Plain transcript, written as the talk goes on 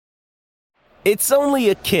It's only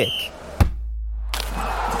a kick,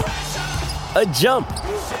 a jump,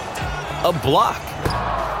 a block.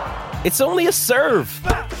 It's only a serve.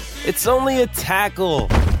 It's only a tackle,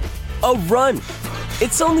 a run.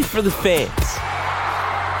 It's only for the fans.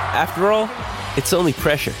 After all, it's only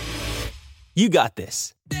pressure. You got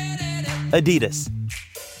this. Adidas.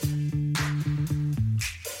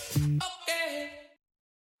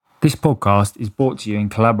 This podcast is brought to you in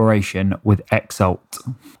collaboration with Exalt.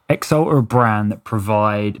 Exalt are a brand that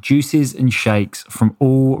provide juices and shakes from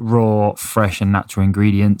all raw, fresh and natural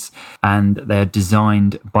ingredients, and they're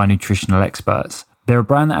designed by nutritional experts. They're a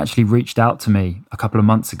brand that actually reached out to me a couple of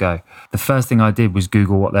months ago. The first thing I did was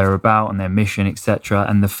Google what they're about and their mission, etc.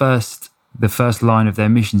 And the first line of their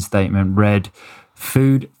mission statement read,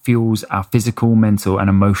 "Food fuels our physical, mental and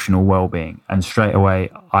emotional well-being." And straight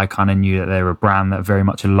away, I kind of knew that they were a brand that very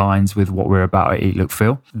much aligns with what we're about at Eat, Look,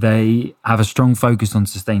 Feel. They have a strong focus on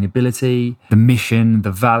sustainability, the mission,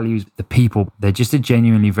 the values, the people. They're just a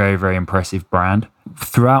genuinely very, very impressive brand.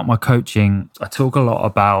 Throughout my coaching, I talk a lot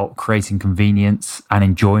about creating convenience and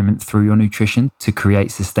enjoyment through your nutrition to create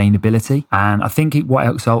sustainability. And I think what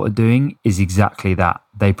Exalt are doing is exactly that.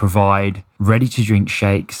 They provide ready-to-drink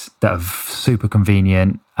shakes that are super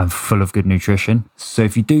convenient and full of good nutrition. So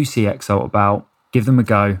if you do see Exalt about, give them a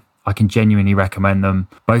go. I can genuinely recommend them,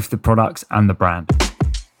 both the products and the brand.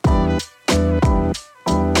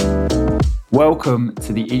 Welcome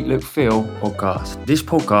to the Eat, Look, Feel podcast. This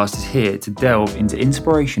podcast is here to delve into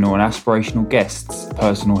inspirational and aspirational guests'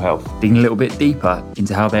 personal health, digging a little bit deeper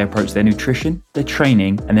into how they approach their nutrition, their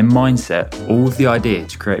training, and their mindset, all with the idea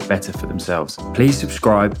to create better for themselves. Please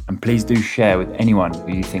subscribe and please do share with anyone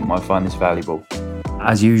who you think might find this valuable.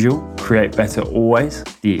 As usual, create better always,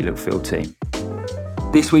 the Eat, Look, Feel team.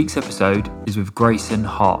 This week's episode is with Grayson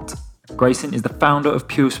Hart. Grayson is the founder of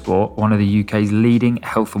Pure Sport, one of the UK's leading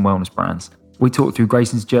health and wellness brands. We talked through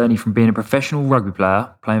Grayson's journey from being a professional rugby player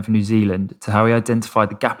playing for New Zealand to how he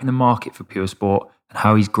identified the gap in the market for Pure Sport and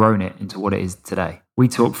how he's grown it into what it is today. We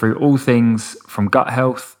talked through all things from gut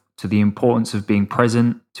health to the importance of being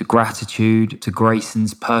present, to gratitude, to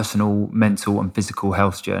Grayson's personal, mental and physical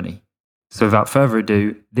health journey. So without further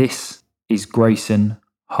ado, this is Grayson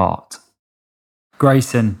Hart.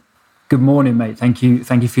 Grayson, good morning, mate. Thank you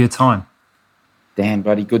for your time. Dan,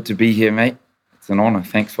 buddy, good to be here, mate. It's an honour.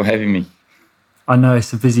 Thanks for having me. I know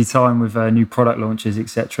it's a busy time with new product launches,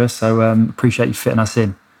 etc. So appreciate you fitting us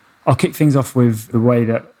in. I'll kick things off with the way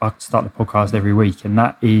that I start the podcast every week, and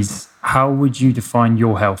that is, how would you define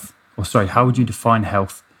your health? How would you define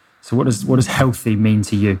health? So what does healthy mean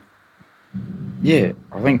to you? Yeah,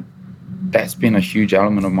 I think that's been a huge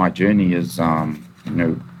element of my journey is,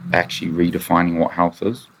 actually redefining what health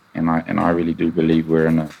is. And I really do believe we're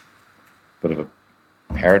in a bit of a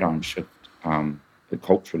paradigm shift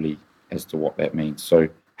culturally as to what that means. So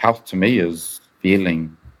health to me is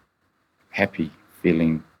feeling happy,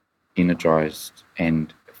 feeling energized,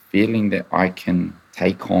 and feeling that I can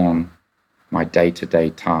take on my day-to-day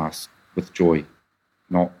task with joy,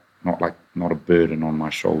 not a burden on my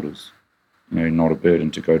shoulders. Not a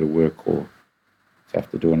burden to go to work or to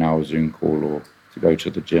have to do an hour Zoom call or to go to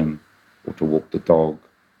the gym or to walk the dog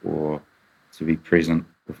or to be present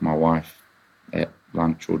with my wife at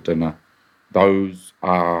lunch or dinner. Those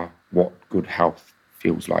are what good health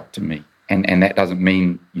feels like to me. And that doesn't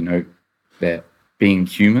mean, that being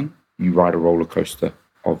human, you ride a roller coaster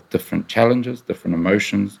of different challenges, different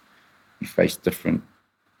emotions. You face different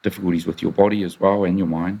difficulties with your body as well and your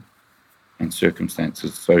mind and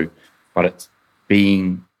circumstances. But it's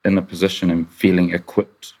being in a position and feeling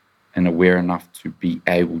equipped and aware enough to be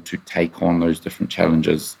able to take on those different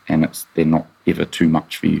challenges, and they're not ever too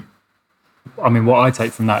much for you. I mean, what I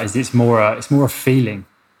take from that is it's more a feeling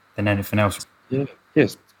than anything else. Yeah.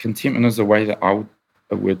 Yes. Contentment is a word that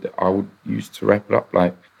I would use to wrap it up.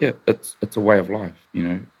 It's a way of life.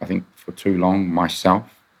 I think for too long,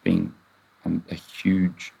 myself being a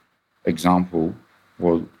huge example,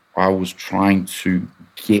 I was trying to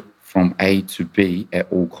get from A to B at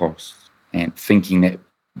all costs, and thinking that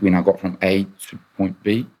when I got from A to point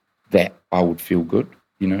B, that I would feel good,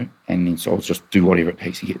 and then so I'll just do whatever it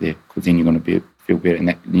takes to get there, because then you're going to feel better. And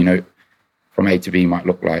that, from A to B might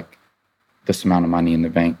look like this amount of money in the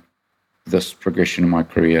bank, this progression in my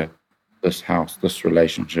career, this house, this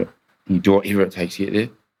relationship. And you do whatever it takes to get there.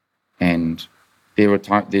 And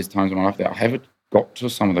there's times in my life that I haven't got to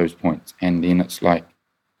some of those points, and then it's like,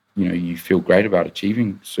 you feel great about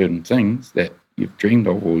achieving certain things that you've dreamed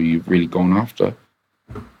of or you've really gone after.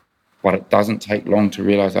 But it doesn't take long to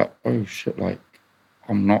realize that, oh shit, I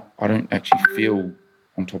don't actually feel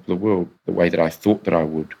on top of the world the way that I thought that I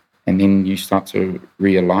would. And then you start to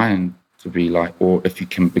realign to be like, or if you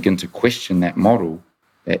can begin to question that model,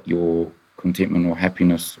 that your contentment or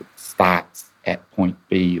happiness starts at point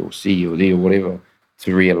B or C or D or whatever,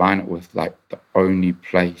 to realign it with like the only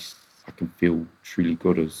place I can feel truly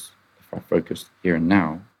good is if I focus here and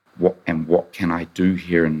now. What can I do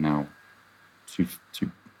here and now to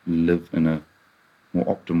live in a more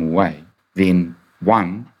optimal way? Then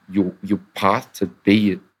one, your path to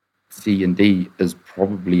B, C, and D is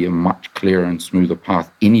probably a much clearer and smoother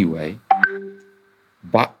path anyway.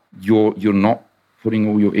 But you're not putting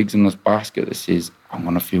all your eggs in this basket that says, I'm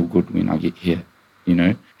going to feel good when I get here,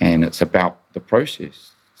 and it's about the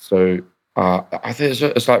process. So I think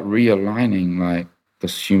it's like realigning like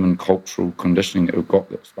this human cultural conditioning that we've got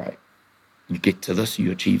that's like, you get to this,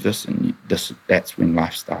 you achieve this, and that's when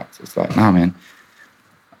life starts. It's like, nah, man.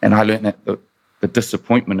 And I learned that the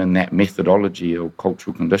disappointment in that methodology of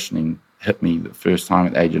cultural conditioning hit me the first time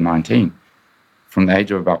at the age of 19. From the age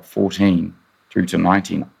of about 14 through to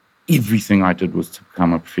 19, everything I did was to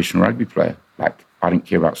become a professional rugby player. Like, I didn't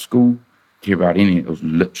care about school, care about anything. It was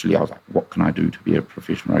literally, I was like, what can I do to be a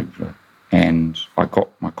professional rugby player? And I got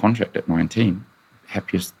my contract at 19,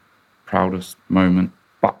 happiest, proudest moment.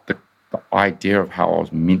 But the idea of how I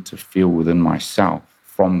was meant to feel within myself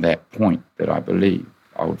from that point that I believed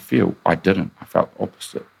I would feel, I didn't. I felt the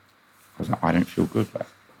opposite. I was like, I don't feel good. Like,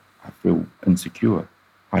 I feel insecure.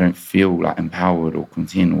 I don't feel like empowered or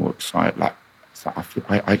content or excited. Like, so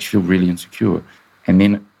I feel really insecure. And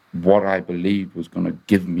then what I believed was going to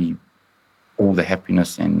give me all the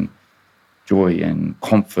happiness and joy and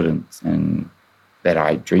confidence and that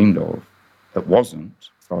I dreamed of, it wasn't.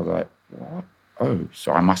 So I was like, what? Oh,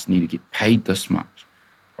 so I must need to get paid this much,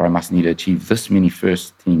 or I must need to achieve this many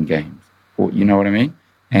first team games, or you know what I mean?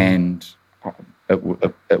 And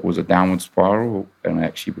it was a downward spiral, and it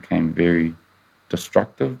actually became very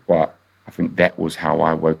destructive. But I think that was how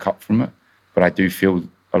I woke up from it. But I do feel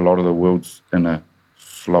a lot of the world's in a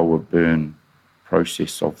slower burn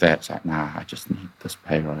process of that. It's like, nah, I just need this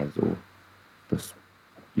pay rise or this,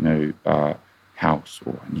 house,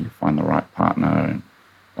 or I need to find the right partner, and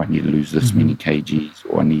I need to lose this many kgs,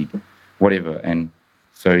 or I need whatever. And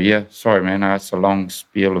so, yeah, sorry, man, it's a long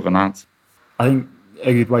spiel of an answer. I think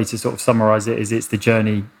a good way to sort of summarize it is it's the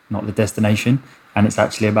journey, not the destination. And it's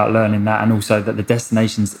actually about learning that, and also that the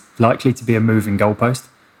destination's likely to be a moving goalpost.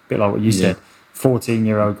 A bit like what you said.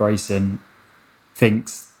 14-year-old Grayson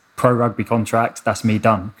thinks pro rugby contract, that's me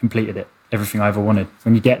done, completed it, everything I ever wanted.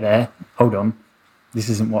 When you get there, hold on, this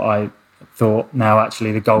isn't what I thought. Now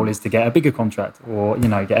actually the goal is to get a bigger contract, or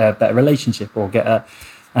get a better relationship, or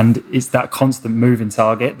and it's that constant moving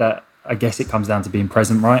target that I guess it comes down to being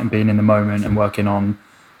present, right, and being in the moment and working on,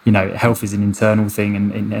 health is an internal thing,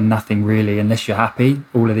 and nothing really, unless you're happy,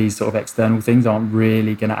 all of these sort of external things aren't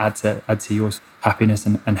really going to add to your happiness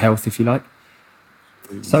and health, if you like.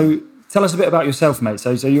 So tell us a bit about yourself, mate.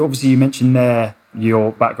 So you mentioned there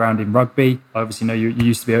your background in rugby. I obviously know you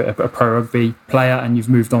used to be a pro rugby player, and you've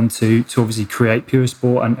moved on to obviously create Pure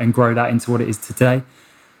Sport and grow that into what it is today.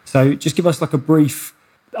 So just give us like a brief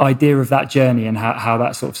idea of that journey and how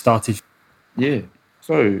that sort of started. Yeah.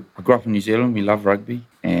 So I grew up in New Zealand. We love rugby.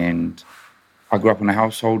 And I grew up in a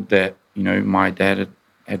household that, my dad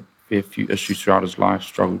had a few issues throughout his life,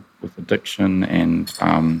 struggled with addiction, and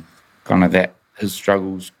kind of that his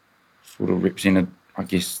struggles sort of represented, I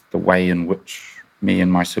guess, the way in which me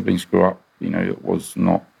and my siblings grew up. It was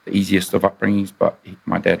not the easiest of upbringings, but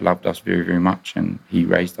my dad loved us very, very much, and he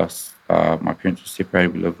raised us. My parents were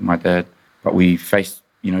separated. We lived with my dad, but we faced,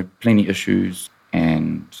 plenty of issues.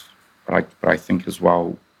 But I think as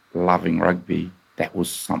well, loving rugby, that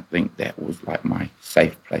was something that was like my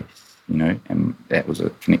safe place, and that was a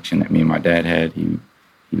connection that me and my dad had. He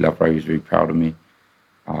loved rugby, he was very proud of me,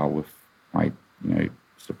 with my,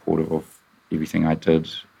 supportive of everything I did.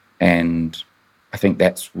 And I think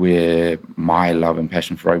that's where my love and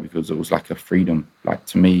passion for rugby, because it was like a freedom. Like,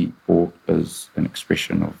 to me, sport is an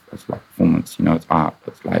expression of, it's like performance, it's art.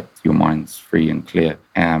 It's like your mind's free and clear.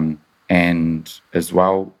 And as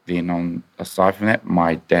well, then aside from that,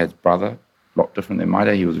 my dad's brother, a lot different than my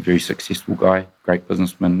dad. He was a very successful guy, great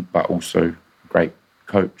businessman, but also a great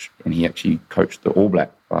coach. And he actually coached the All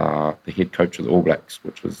Blacks, the head coach of the All Blacks,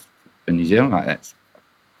 which was in New Zealand. Like, that's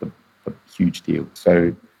a huge deal.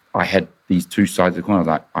 So I had these two sides of the coin. I was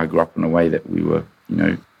like, I grew up in a way that we were,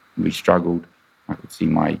 we struggled. I could see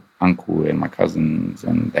my uncle and my cousins,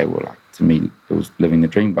 and they were like, to me, it was living the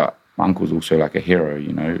dream. But my uncle was also like a hero,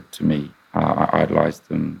 to me. I idolized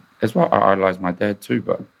him as well. I idolized my dad too,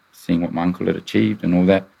 but seeing what my uncle had achieved and all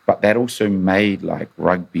that. But that also made like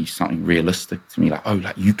rugby something realistic to me. Like, oh,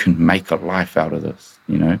 like you can make a life out of this,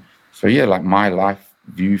 So yeah, like my life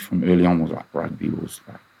view from early on was like rugby was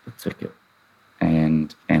like the ticket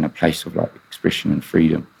and a place of like expression and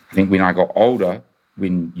freedom. I think when I got older,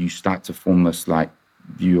 when you start to form this like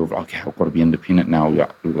view of, okay, I've got to be independent now,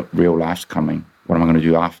 like, real life's coming. What am I going to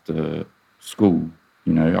do after school?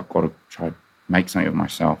 You know, I've got to try to make something of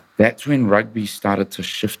myself. That's when rugby started to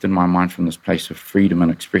shift in my mind from this place of freedom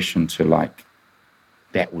and expression to like,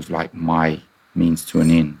 that was like my means to an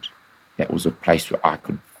end. That was a place where I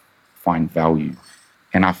could find value.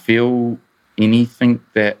 And I feel anything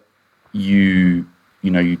that you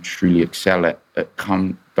truly excel at,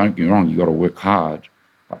 don't get me wrong, you got to work hard.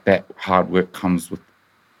 But that hard work comes with,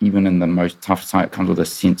 even in the most tough time, it comes with a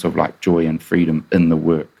sense of like joy and freedom in the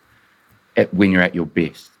work when you're at your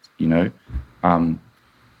best, you know.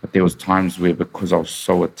 But there was times where, because I was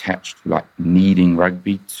so attached to like needing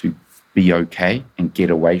rugby to be okay and get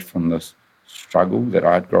away from this struggle that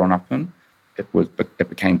I'd grown up in, it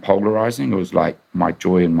became polarizing. It was like my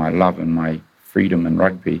joy and my love and my freedom in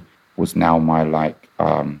rugby was now my like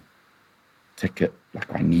ticket,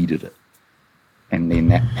 like I needed it. And then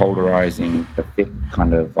that polarizing effect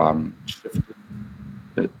kind of shifted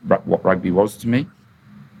what rugby was to me.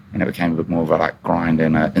 And it became a bit more of a like grind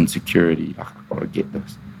and an insecurity, like I've got to get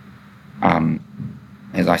this.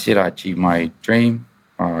 As I said, I achieved my dream.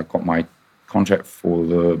 I got my contract for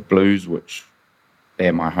the Blues, which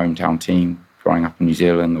they're my hometown team. Growing up in New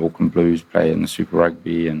Zealand, the Auckland Blues play in the Super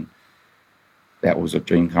Rugby, and that was a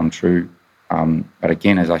dream come true. But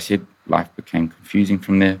again, as I said, life became confusing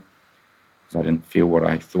from there because I didn't feel what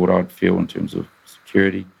I thought I'd feel in terms of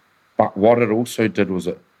security. But what it also did was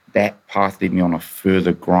that path led me on a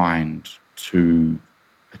further grind to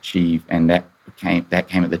achieve, and that came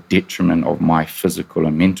at the detriment of my physical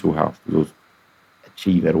and mental health. It was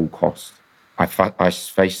achieve at all costs. I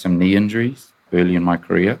faced some knee injuries early in my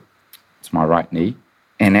career. It's my right knee.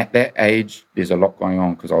 And at that age, there's a lot going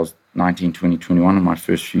on because I was 19, 20, 21 in my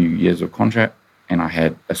first few years of contract, and I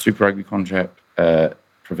had a Super Rugby contract, a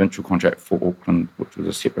provincial contract for Auckland, which was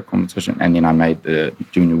a separate competition, and then I made the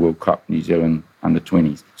Junior World Cup New Zealand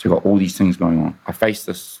under-20s. So I got all these things going on. I faced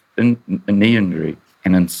this a knee injury,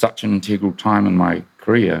 and in such an integral time in my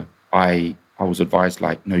career, I was advised,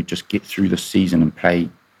 like, no, just get through the season and play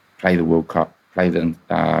the World Cup, play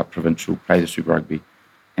the provincial, play the Super Rugby.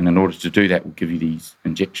 And in order to do that, we'll give you these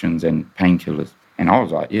injections and painkillers. And I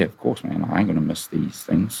was like, yeah, of course, man, I ain't going to miss these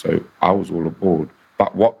things. So I was all aboard.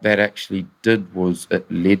 But what that actually did was it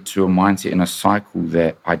led to a mindset and a cycle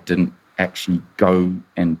that I didn't actually go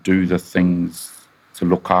and do the things to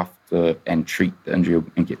look after and treat the injury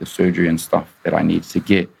and get the surgery and stuff that I needed to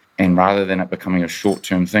get. And rather than it becoming a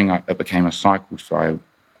short-term thing, it became a cycle. So I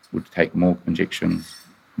would take more injections,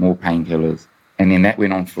 more painkillers. And then that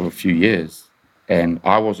went on for a few years. And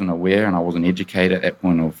I wasn't aware and I wasn't educated at that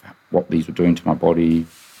point of what these were doing to my body,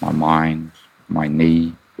 my mind, my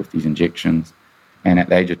knee with these injections. And at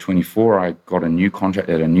the age of 24, I got a new contract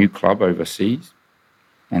at a new club overseas.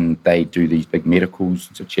 And they do these big medicals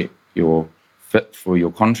to check you're fit for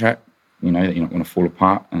your contract, you know, that you're not going to fall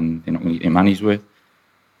apart and they're not going to get your money's worth.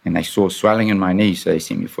 And they saw swelling in my knee, so they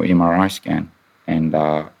sent me for an MRI scan. And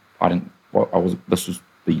this was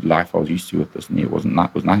the life I was used to with this knee. It was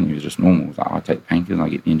nothing, it was just normal. It was like, I take the painkillers and I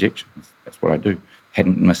get the injections. That's what I do.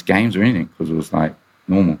 Hadn't missed games or anything because it was like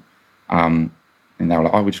normal. And they were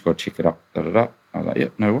like, oh, we just got to check it up, da-da-da. I was like, yeah,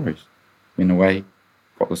 no worries. Went away,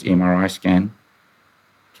 got this MRI scan,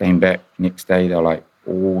 came back next day, they were like,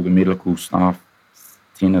 all the medical staff,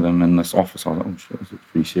 10 of them in this office. I was like, oh, shit, this is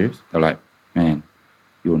pretty serious. They're like, man,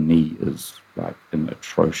 your knee is like in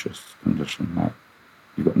atrocious condition. Like,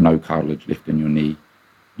 you've got no cartilage left in your knee.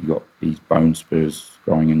 You got these bone spurs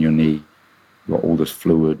growing in your knee. You got all this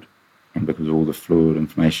fluid, and because of all the fluid,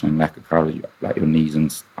 inflammation, and lack of cartilage, like your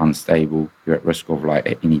knee's unstable. You're at risk of, like,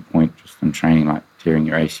 at any point, just in training, like tearing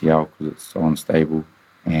your ACL because it's so unstable.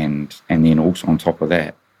 And then also on top of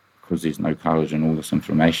that, because there's no cartilage and all this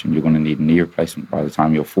inflammation, you're going to need a knee replacement by the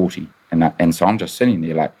time you're 40. And so I'm just sitting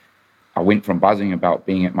there, like, I went from buzzing about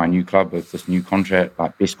being at my new club with this new contract,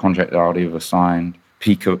 like best contract that I'd ever signed,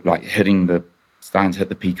 peak of, like, starting to hit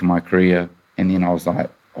the peak of my career. And then I was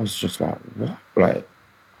just like, what? Like,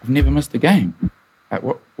 I've never missed a game. Like,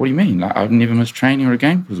 what do you mean? Like, I've never missed training or a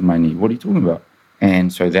game because of my knee. What are you talking about?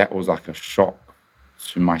 And so that was like a shock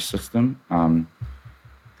to my system.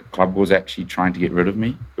 The club was actually trying to get rid of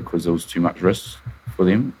me because there was too much risk for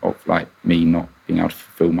them of, like, me not being able to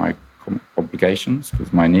fulfill my obligations because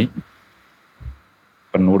of my knee.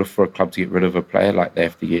 But in order for a club to get rid of a player, like, they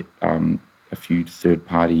have to get a few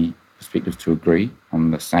third-party perspectives to agree on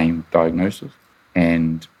the same diagnosis.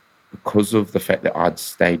 And because of the fact that I'd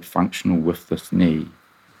stayed functional with this knee,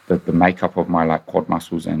 the makeup of my like quad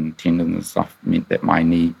muscles and tendons and stuff meant that my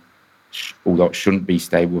knee, although it shouldn't be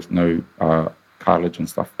stable with no cartilage and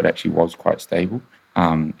stuff, it actually was quite stable.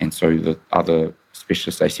 And so the other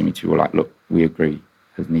specialists they sent me to were like, look, we agree,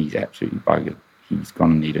 his knee's absolutely buggered. He's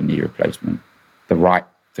going to need a knee replacement. The right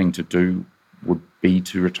thing to do would be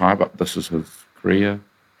to retire, but this is his career.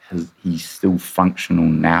 He's still functional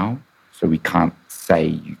now, so we can't say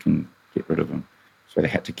you can get rid of him. So they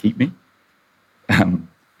had to keep me.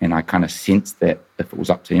 And I kind of sensed that if it was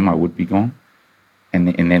up to him, I would be gone. And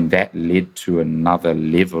then that led to another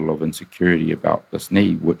level of insecurity about this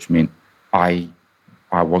knee, which meant I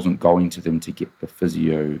wasn't going to them to get the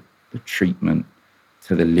physio, the treatment,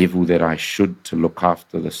 to the level that I should to look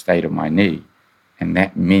after the state of my knee. And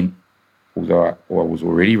that meant, although I was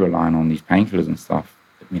already relying on these painkillers and stuff,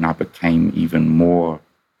 it meant I became even more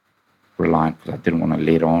reliant because I didn't want to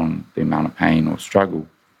let on the amount of pain or struggle.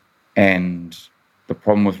 And the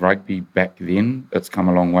problem with rugby back then, it's come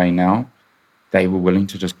a long way now, they were willing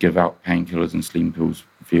to just give out painkillers and sleeping pills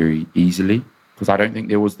very easily because I don't think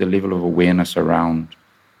there was the level of awareness around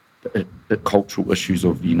the cultural issues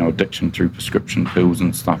of, addiction through prescription pills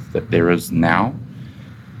and stuff that there is now.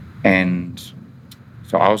 And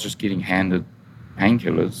so I was just getting handed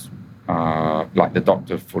painkillers, like the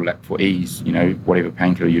doctor for ease, whatever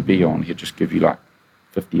painkiller you'd be on, he'd just give you like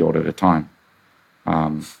 50 odd at a time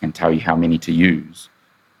and tell you how many to use,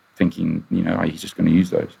 thinking, he's just going to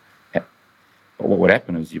use those. But what would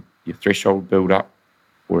happen is your threshold build up,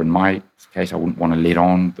 or in my case, I wouldn't want to let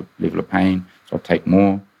on the level of pain, so I'd take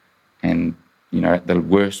more. And, at the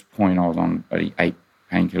worst point, I was on 8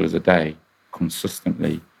 painkillers a day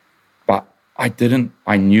consistently. But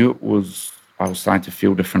I knew I was starting to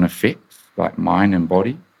feel different effects, like mind and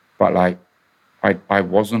body, but like I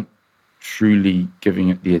wasn't truly giving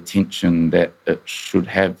it the attention that it should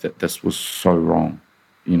have, that this was so wrong,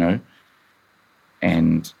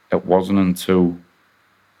 And it wasn't until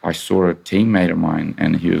I saw a teammate of mine,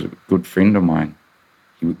 and he was a good friend of mine.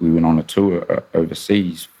 We went on a tour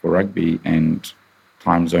overseas for rugby, and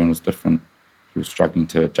time zone was different. He was struggling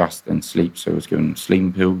to adjust and sleep, so he was given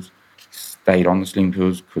sleeping pills. Stayed on the sleeping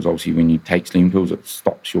pills because obviously when you take sleeping pills, it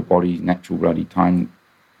stops your body's natural bloody time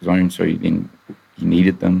zone, so he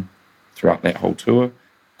needed them throughout that whole tour.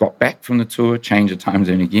 Got back from the tour, changed the time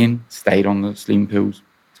zone again, stayed on the sleeping pills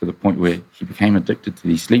to the point where he became addicted to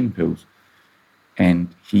these sleeping pills.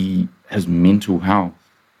 And his mental health,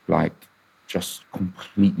 just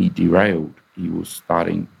completely derailed. He was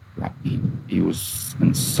starting, he was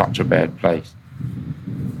in such a bad place.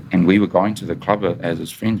 And we were going to the club as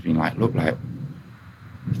his friends, being like, look,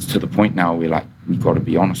 it's to the point now where, we've got to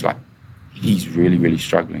be honest, he's really, really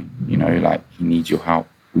struggling, he needs your help.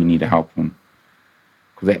 We need to help him.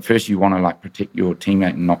 Because at first you want to, protect your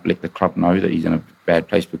teammate and not let the club know that he's in a bad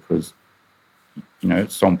place because,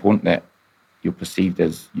 it's so important that you're perceived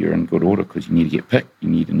as you're in good order because you need to get picked, you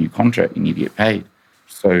need a new contract, you need to get paid.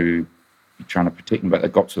 So you're trying to protect him, but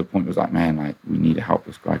it got to the point where it was man, we need to help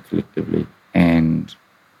this guy collectively. And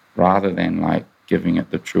rather than giving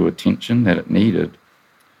it the true attention that it needed,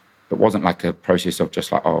 it wasn't a process of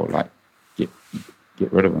just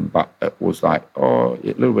get rid of him, but it was a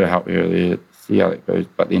little bit of help here or there, see how it goes.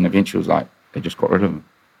 But then eventually it was they just got rid of him.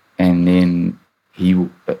 And then he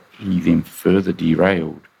then further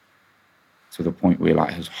derailed to the point where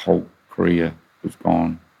his whole career was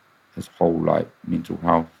gone, his whole mental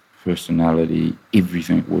health, personality,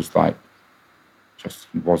 everything was just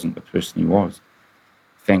he wasn't the person he was.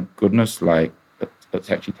 Thank goodness,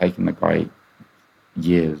 it's actually taken the guy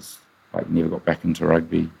years. He never got back into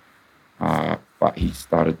rugby, but he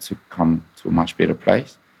started to come to a much better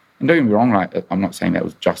place. And don't get me wrong, I'm not saying that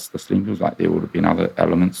was just the sleeping pills. There would have been other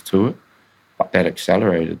elements to it, but that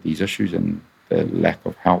accelerated these issues and the lack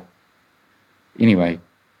of help. Anyway,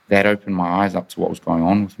 that opened my eyes up to what was going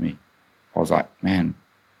on with me. I was man,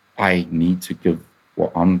 I need to give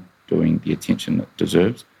what I'm doing the attention it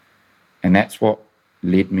deserves. And that's what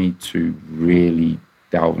led me to really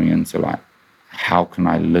delving into how can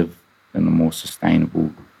I live in a more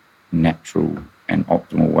sustainable, natural and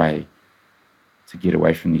optimal way to get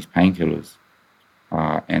away from these painkillers.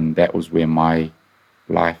 And that was where my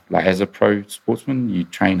life, as a pro sportsman, you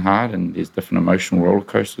train hard and there's different emotional roller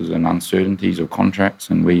coasters and uncertainties of contracts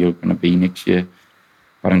and where you're going to be next year.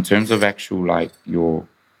 But in terms of actual your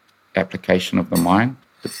application of the mind,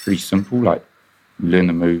 it's pretty simple. You learn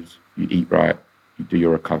the moves, you eat right, you do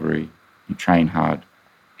your recovery, you train hard,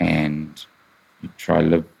 and you try to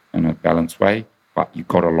live in a balanced way, but you've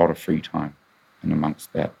got a lot of free time in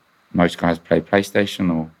amongst that. Most guys play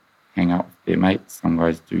PlayStation or hang out with their mates. Some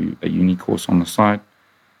guys do a uni course on the side.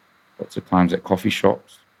 Lots of times at coffee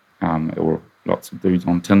shops. or lots of dudes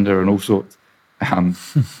on Tinder and all sorts.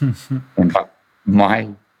 But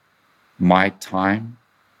my time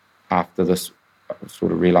after this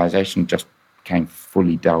sort of realization just became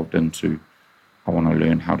fully delved into, I want to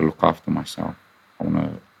learn how to look after myself.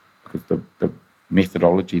 Because the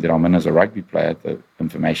methodology that I'm in as a rugby player, the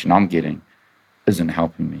information I'm getting isn't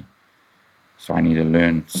helping me. So I need to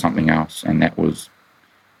learn something else. And that was,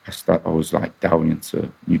 I was like delving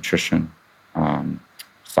into nutrition,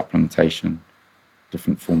 supplementation,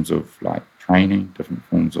 different forms of like training, different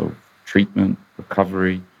forms of treatment,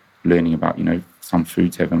 recovery, learning about, some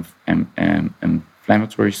foods have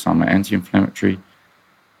inflammatory, some are anti-inflammatory,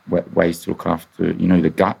 ways to look after, the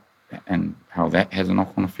gut and how that has a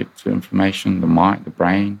knock-on effect to inflammation, the mind, the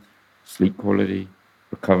brain, sleep quality,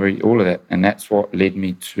 recovery, all of that. And that's what led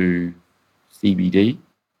me to CBD,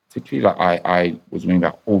 particularly. Like I was learning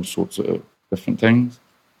about all sorts of different things.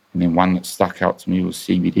 And then one that stuck out to me was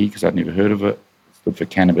CBD because I'd never heard of it. It stood for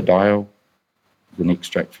cannabidiol, an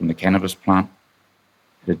extract from the cannabis plant.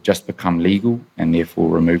 It had just become legal and therefore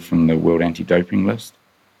removed from the World Anti-Doping List.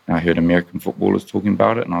 And I heard American footballers talking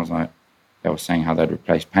about it, and I was like, they were saying how they'd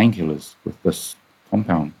replace painkillers with this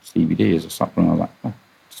compound, CBD, as a supplement. I was like, oh.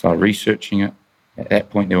 Started researching it. At that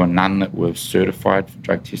point, there were none that were certified for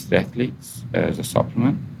drug-tested athletes as a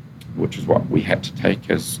supplement, which is what we had to take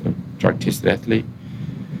as a drug-tested athlete.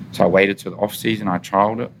 So I waited till the off-season, I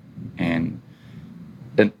trialed it, and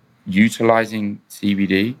then utilizing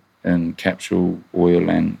CBD in capsule, oil,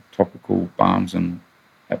 and topical balms and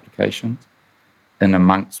applications, and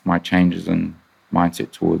amongst my changes in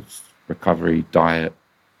mindset towards recovery, diet,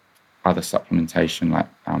 other supplementation like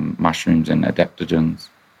mushrooms and adaptogens,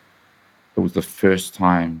 it was the first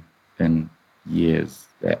time in years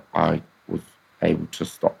that I was able to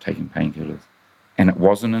stop taking painkillers. And it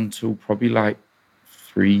wasn't until probably like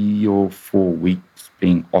 3 or 4 weeks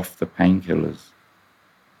being off the painkillers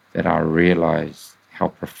that I realized how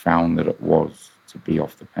profound that it was to be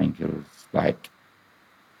off the painkillers.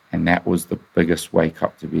 And that was the biggest wake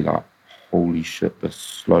up to be like, holy shit, the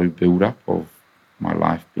slow build up of my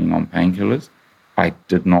life being on painkillers. I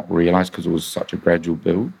did not realize, because it was such a gradual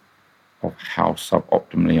build, of how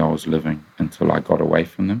suboptimally I was living until I got away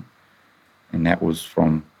from them. And that was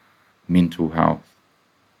from mental health,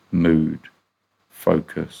 mood,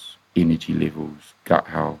 focus, energy levels, gut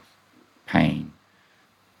health, pain.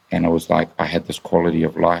 And it was like I had this quality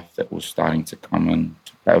of life that was starting to come in.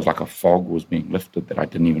 It was like a fog was being lifted that I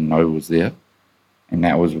didn't even know was there. And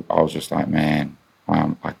I was just like, man,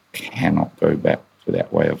 I cannot go back to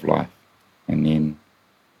that way of life. And then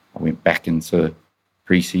I went back into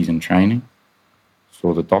pre-season training,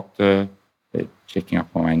 saw the doctor, checking up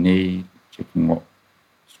on my knee, checking what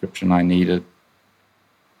prescription I needed.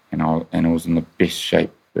 And I was in the best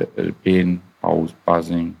shape that it had been. I was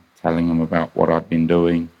buzzing, telling him about what I'd been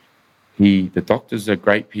doing. The doctors are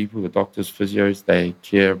great people. The doctors, physios, they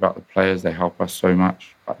care about the players. They help us so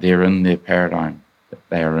much. But they're in their paradigm that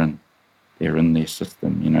they're in. They're in their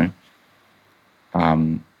system,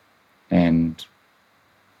 And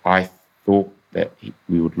I thought that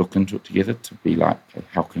we would look into it together to be like, okay,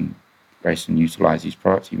 how can Grayson utilize these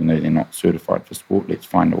products, even though they're not certified for sport? Let's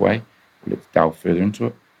find a way. Let's delve further into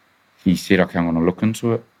it. He said, okay, I'm going to look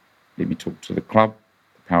into it. Let me talk to the club,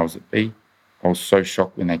 the powers that be. I was so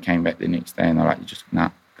shocked when they came back the next day and they're like, you just,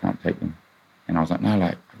 can't take them. And I was like, no,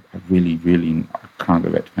 I really, really, I can't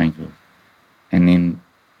go back to painkillers. And then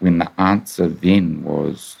when the answer then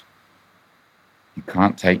was, you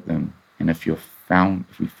can't take them, and if we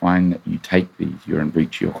find that you take these, you're in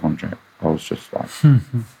breach of your contract. I was just like,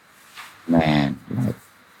 man,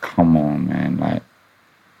 come on, man.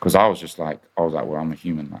 Because I was like, well, I'm a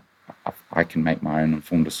human. I can make my own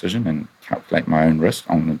informed decision and calculate my own risk.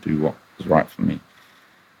 I'm going to do what is right for me.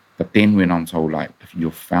 But then when I'm told, if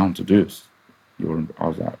you're found to do this, I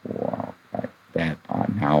was like, wow, that.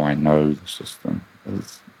 Now I know the system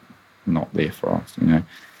is not there for us,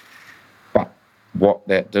 But what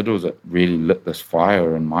that did was it really lit this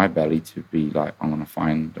fire in my belly to be like, I'm going to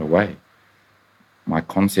find a way. My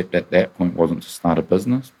concept at that point wasn't to start a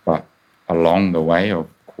business, but along the way of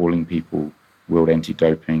calling people World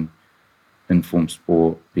Anti-Doping, Informed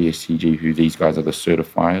Sport, BSCG, who these guys are the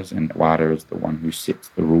certifiers, and WADA is the one who sets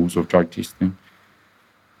the rules of drug testing.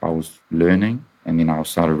 I was learning, and then I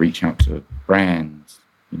started reaching out to brands,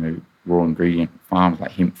 raw ingredient farms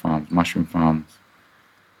like hemp farms, mushroom farms,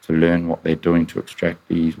 to learn what they're doing to extract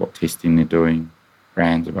these, what testing they're doing,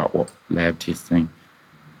 brands about what lab testing.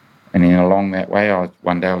 And then along that way,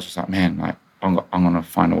 one day I was just like, man, I'm going to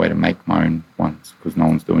find a way to make my own ones because no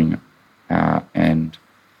one's doing it. And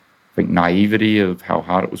I think naivety of how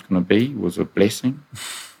hard it was going to be was a blessing.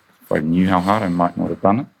 If I knew how hard, I might not have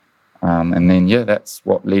done it. And then, that's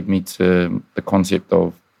what led me to the concept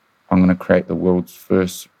of I'm going to create the world's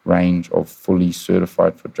first range of fully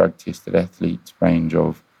certified for drug-tested athletes, range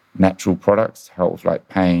of natural products to help with like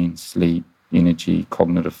pain, sleep, energy,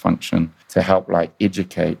 cognitive function, to help like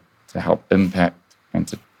educate, to help impact, and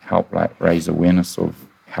to help like raise awareness of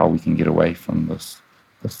how we can get away from this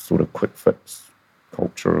sort of quick fix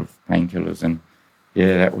culture of painkillers. And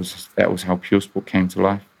that was how Pure Sport came to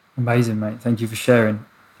life. Amazing, mate. Thank you for sharing.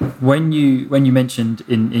 When you mentioned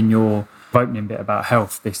in your opening bit about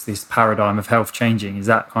health, this paradigm of health changing, is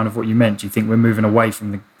that kind of what you meant? Do you think we're moving away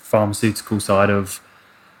from the pharmaceutical side of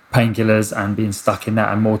painkillers and being stuck in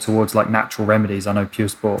that and more towards like natural remedies? I know Pure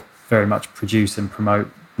Sport very much produce and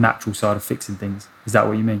promote natural side of fixing things. Is that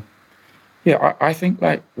what you mean? Yeah, I think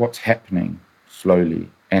like what's happening slowly,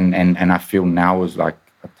 and I feel now is like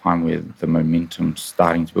a time where the momentum's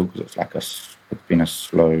starting to build, because it's been a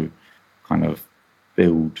slow kind of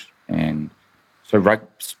build. And so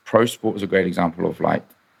pro sport is a great example of like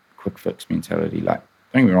quick fix mentality. Like,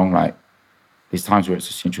 don't get me wrong, like there's times where it's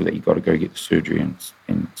essential that you got to go get the surgery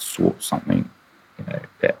and sort something,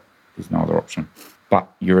 that there's no other option. But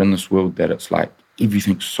you're in this world that it's like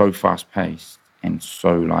everything's so fast paced and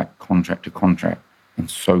so like contract to contract and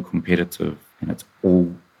so competitive, and it's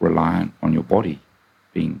all reliant on your body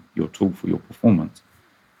being your tool for your performance,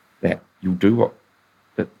 that you'll do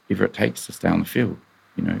whatever it takes to stay on the field,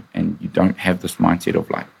 and you don't have this mindset of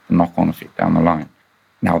like the knock-on effect down the line.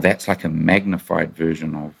 Now that's like a magnified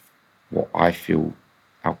version of what I feel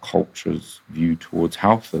our culture's view towards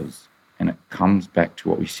health is. And it comes back to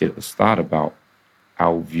what we said at the start about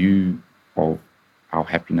our view of our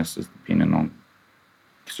happiness is dependent on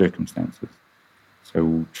circumstances. So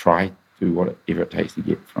we'll try to do whatever it takes to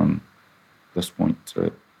get from this point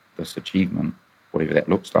to this achievement, whatever that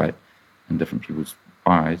looks like in different people's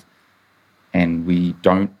eyes. And we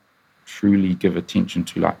don't truly give attention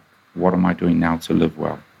to like, what am I doing now to live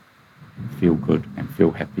well, feel good and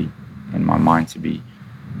feel happy, and my mind to be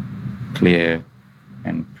clear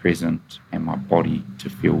and present, and my body to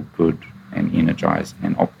feel good and energized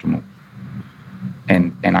and optimal.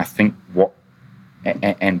 And I think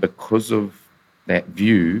and because of that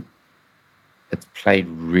view, it's played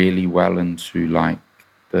really well into like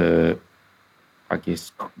the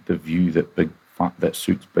view that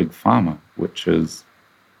suits big pharma, which is,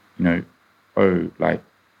 like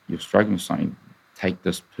you're struggling with something, take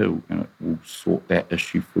this pill and it will sort that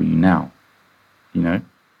issue for you now, and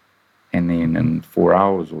then in 4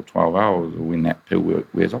 hours or 12 hours, or when that pill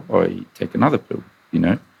wears off, you take another pill,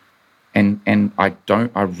 and I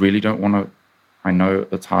really don't want to, I know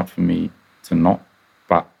it's hard for me to not,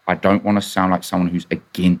 but I don't want to sound like someone who's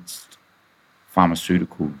against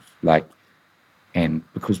pharmaceuticals, and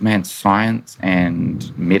because, man, science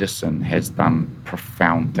and medicine has done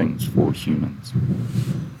profound things for humans.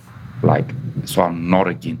 So I'm not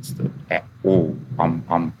against it at all.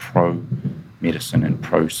 I'm pro medicine and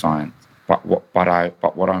pro science. But what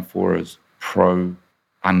I'm for is pro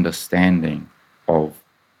understanding of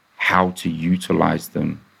how to utilize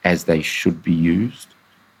them as they should be used.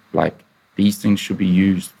 Like, these things should be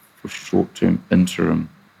used for short-term, interim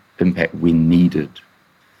impact when needed.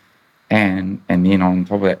 And then on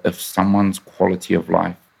top of that, if someone's quality of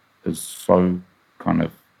life is so kind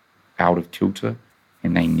of out of kilter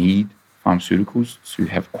and they need pharmaceuticals to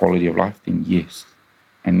have quality of life, then yes.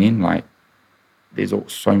 And then there's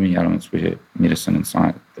so many elements where medicine and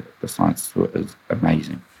science, the science to it is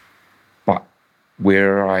amazing. But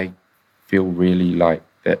where I feel really like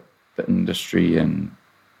that the industry and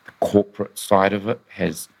the corporate side of it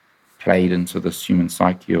has played into this human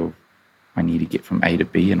psyche of, I need to get from A to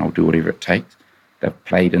B and I'll do whatever it takes. They've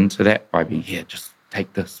played into that by being, here, just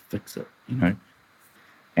take this, fix it,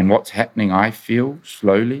 And what's happening, I feel,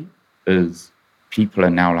 slowly, is people are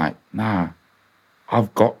now like, nah,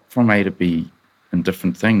 I've got from A to B in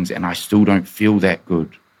different things and I still don't feel that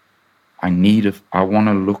good. I want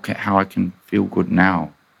to look at how I can feel good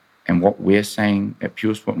now. And what we're saying at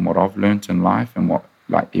Pure Sport and what I've learned in life and what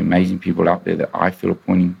the amazing people out there that I feel are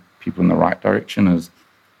pointing people in the right direction is,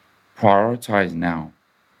 prioritize now.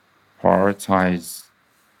 Prioritize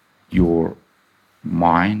your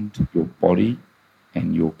mind, your body,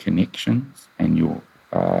 and your connections and your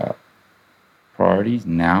priorities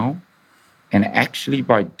now. And actually,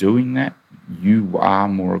 by doing that, you are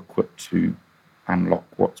more equipped to unlock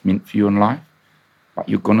what's meant for you in life. But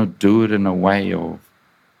you're going to do it in a way of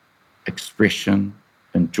expression,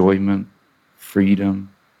 enjoyment,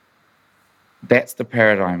 freedom. That's the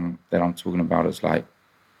paradigm that I'm talking about, is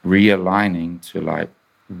realigning to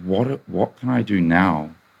what can I do now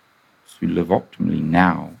to live optimally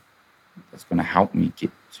now that's going to help me get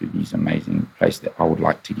to these amazing places that I would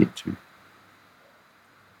like to get to.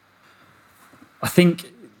 I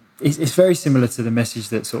think it's very similar to the message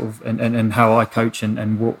that sort of, and how I coach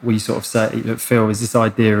and what we sort of say, feel is this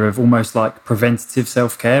idea of almost like preventative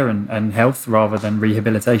self-care and health rather than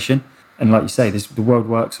rehabilitation. And like you say, the world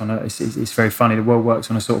works on it's very funny. The world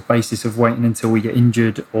works on a sort of basis of waiting until we get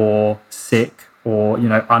injured or sick or,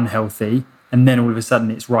 unhealthy. And then all of a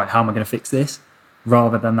sudden it's right, how am I going to fix this?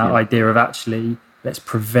 Rather than that idea of actually, let's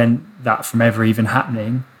prevent that from ever even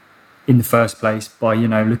happening in the first place by,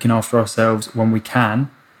 looking after ourselves when we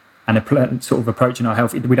can and sort of approaching our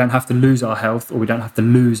health. We don't have to lose our health, or we don't have to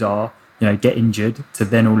lose our, get injured to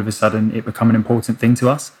then all of a sudden it become an important thing to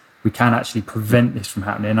us. We can actually prevent this from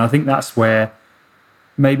happening. And I think that's where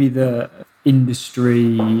maybe the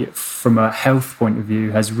industry from a health point of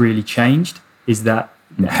view has really changed, is that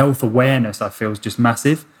health awareness, I feel, is just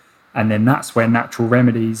massive. And then that's where natural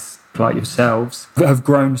remedies like yourselves have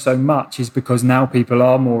grown so much, is because now people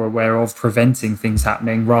are more aware of preventing things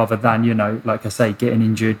happening rather than, like I say, getting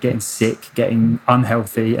injured, getting sick, getting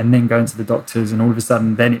unhealthy, and then going to the doctors. And all of a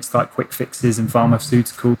sudden, then it's like quick fixes and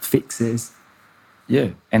pharmaceutical fixes.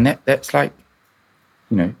 Yeah. And that's like,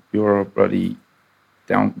 you're a bloody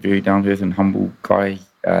very down to earth and humble guy,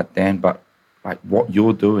 Dan, but like what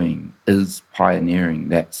you're doing is pioneering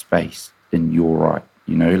that space in your right.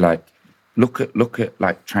 Like look at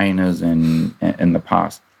like trainers in the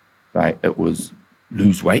past, like it was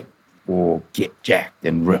lose weight or get jacked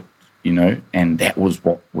and ripped, and that was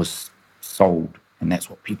what was sold, and that's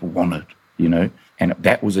what people wanted, and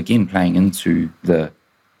that was again playing into the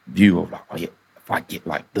view of like, oh yeah, if I get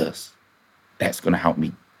like this, that's going to help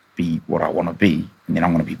me be what I want to be, and then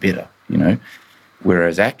I'm going to be better,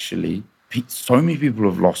 Whereas actually, so many people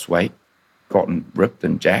have lost weight, gotten ripped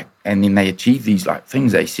and jacked, and then they achieve these like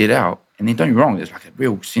things they set out, and then don't get me wrong, there's like a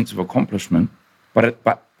real sense of accomplishment, but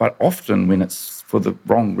often when it's for the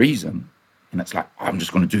wrong reason, and it's like, I'm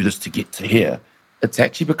just going to do this to get to here, it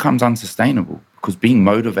actually becomes unsustainable, because being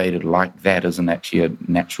motivated like that isn't actually a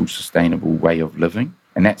natural, sustainable way of living.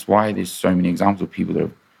 And that's why there's so many examples of people that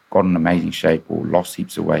have got in amazing shape or lost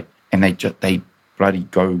heaps of weight, and they bloody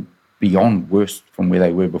go beyond worse from where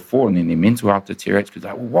they were before, and then their mental health deteriorates because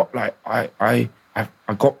they're like, well, what? Like I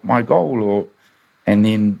got my goal, and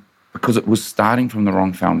then because it was starting from the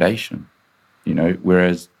wrong foundation,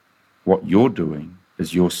 Whereas what you're doing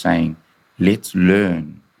is you're saying, let's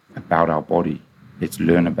learn about our body, let's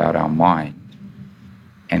learn about our mind,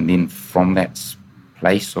 and then from that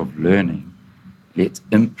place of learning, let's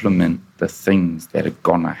implement the things that are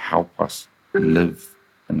gonna help us live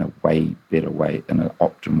in a way better way, in an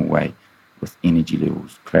optimal way, with energy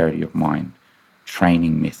levels, clarity of mind,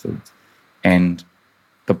 training methods. And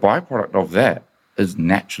the byproduct of that is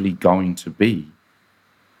naturally going to be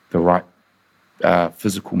the right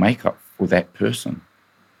physical makeup for that person,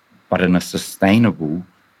 but in a sustainable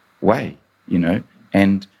way,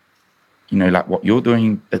 And, like what you're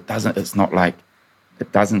doing, it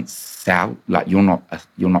doesn't sell, like you're not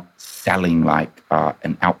selling like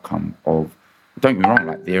an outcome of, don't get me wrong,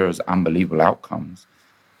 like there is unbelievable outcomes,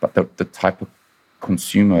 but the type of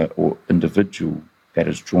consumer or individual that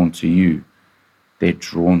is drawn to you, they're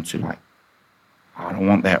drawn to like, I don't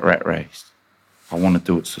want that rat race. I want to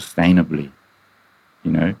do it sustainably.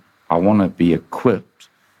 I want to be equipped.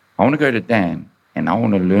 I want to go to Dan and I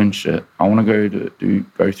want to learn shit. I want to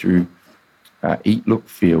go through eat, look,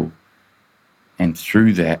 feel, and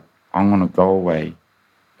through that, I'm going to go away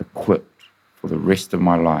equipped for the rest of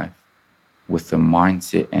my life with the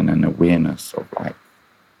mindset and an awareness of like,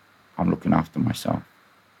 I'm looking after myself.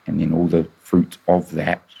 And then all the fruits of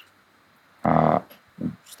that will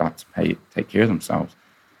start to take care of themselves.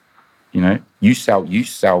 You sell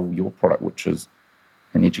your product, which is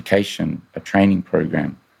an education, a training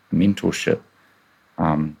program, a mentorship.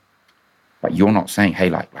 But you're not saying, hey,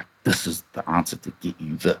 like this is the answer to get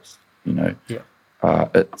you this, Yeah.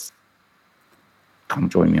 It's come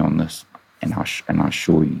join me on this, and I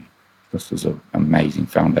assure you, this is an amazing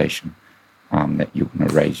foundation that you're going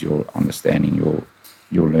to raise your understanding,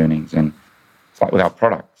 your learnings. And it's like with our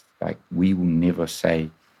products, like we will never say,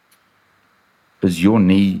 is your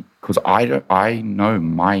knee, because I know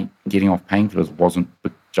my getting off painkillers wasn't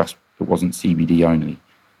CBD only.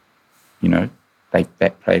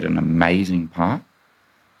 That played an amazing part,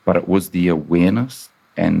 but it was the awareness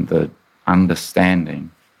and the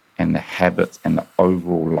understanding and the habits and the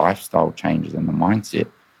overall lifestyle changes and the mindset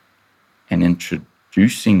and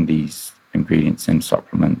introducing these ingredients and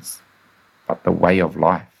supplements, but the way of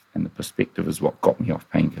life and the perspective is what got me off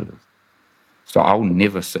painkillers. So I'll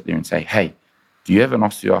never sit there and say, hey, Do you have an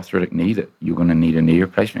osteoarthritic knee that you're going to need a knee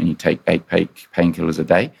replacement and you take 8 painkillers a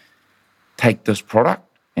day? Take this product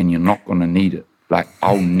and you're not going to need it. Like,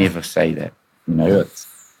 I'll never say that. It's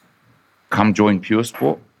come join Pure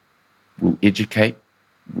Sport. We'll educate.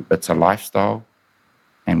 It's a lifestyle.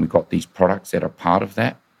 And we've got these products that are part of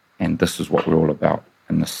that. And this is what we're all about.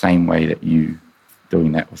 In the same way that you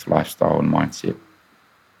doing that with lifestyle and mindset.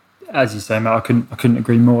 As you say, Matt, I couldn't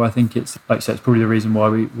agree more. I think it's, like I said, it's probably the reason why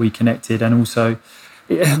we connected. And also,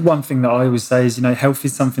 one thing that I always say is, health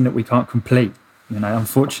is something that we can't complete.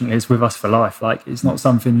 Unfortunately, it's with us for life. Like, it's not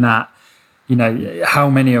something that, how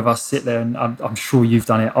many of us sit there, and I'm sure you've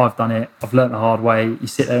done it, I've done it, I've learned the hard way. You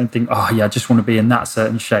sit there and think, oh yeah, I just want to be in that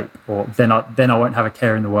certain shape, or then I won't have a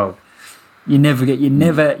care in the world. You'll never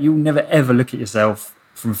ever look at yourself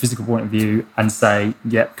from a physical point of view and say,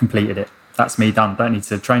 yep, completed it. That's me done. Don't need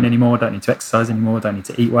to train anymore. Don't need to exercise anymore. Don't need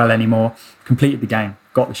to eat well anymore. Completed the game.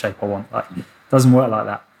 Got the shape I want. Like, it doesn't work like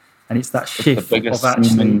that. And it's that shift of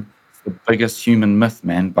actually... the biggest human myth,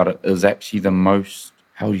 man, but it is actually the most,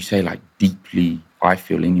 how do you say, like, deeply, I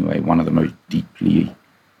feel anyway, one of the most deeply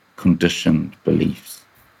conditioned beliefs.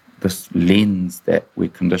 This lens that we're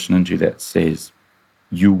conditioned into that says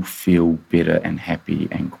you'll feel better and happy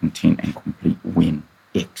and content and complete when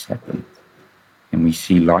X happens. And we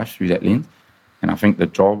see life through that lens. And I think the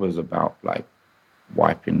job is about, like,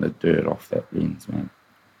 wiping the dirt off that lens, man.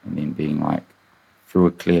 And then being like, through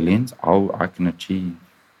a clear lens, I can achieve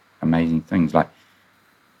amazing things. Like,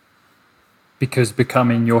 because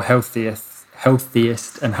becoming your healthiest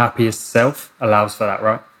and happiest self allows for that,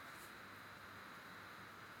 right?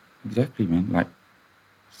 Exactly, man. Like,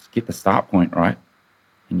 just get the start point right,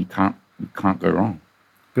 and you can't go wrong.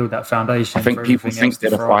 Build that foundation. I think people think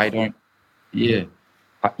that if I don't,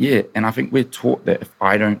 and I think we're taught that if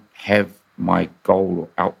I don't have my goal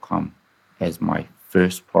or outcome as my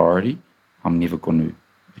first priority, I'm never going to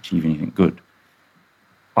achieve anything good.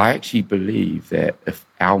 I actually believe that if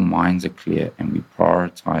our minds are clear and we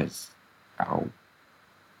prioritize our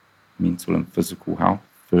mental and physical health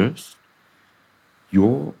first,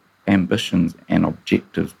 your ambitions and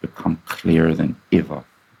objectives become clearer than ever.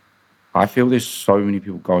 I feel there's so many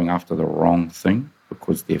people going after the wrong thing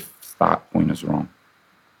because their start point is wrong.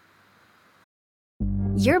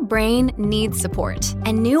 Your brain needs support,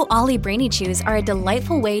 and new Ollie Brainy Chews are a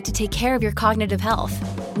delightful way to take care of your cognitive health.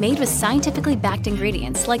 Made with scientifically backed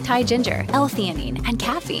ingredients like Thai ginger, L-theanine, and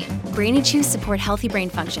caffeine, Brainy Chews support healthy brain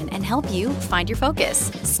function and help you find your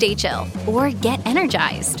focus, stay chill, or get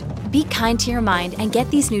energized. Be kind to your mind and get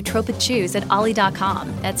these nootropic chews at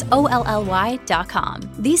ollie.com. That's OLLY.com.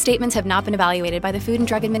 These statements have not been evaluated by the Food and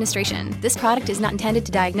Drug Administration. This product is not intended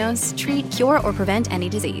to diagnose, treat, cure, or prevent any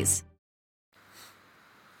disease.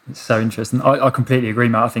 It's so interesting. I completely agree,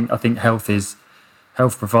 Matt. I think health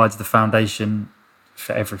provides the foundation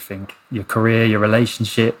for everything. Your career, your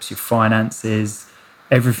relationships, your finances,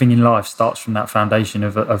 everything in life starts from that foundation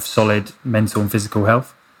of solid mental and physical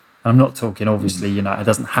health. And I'm not talking, obviously, it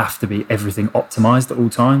doesn't have to be everything optimized at all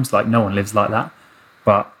times. Like, no one lives like that.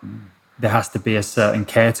 But there has to be a certain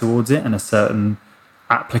care towards it and a certain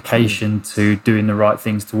application to doing the right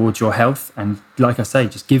things towards your health. And like I say,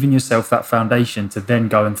 just giving yourself that foundation to then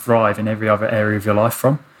go and thrive in every other area of your life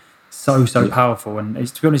from. So powerful. And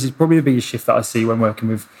to be honest, it's probably the biggest shift that I see when working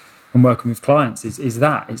with clients is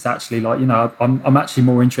that it's actually like, I'm actually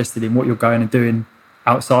more interested in what you're going and doing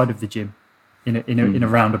outside of the gym in a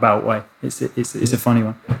roundabout way. It's a funny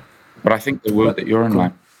one. But I think the work that you're in,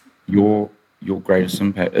 like, your greatest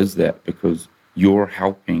impact is that because you're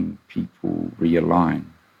helping people realign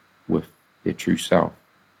with their true self.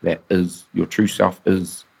 Your true self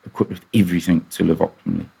is equipped with everything to live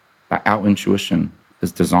optimally. Like, our intuition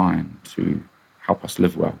is designed to help us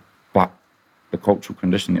live well. But the cultural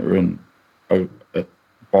condition that we're in, it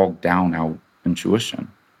bogged down our intuition,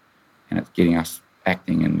 and it's getting us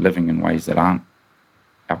acting and living in ways that aren't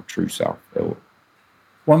our true self.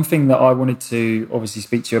 One thing that I wanted to obviously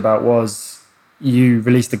speak to you about was you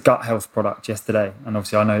released a gut health product yesterday, and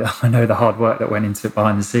obviously I know the hard work that went into it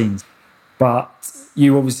behind the scenes. But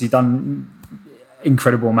you obviously done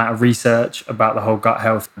incredible amount of research about the whole gut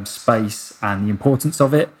health space and the importance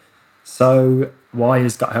of it. So why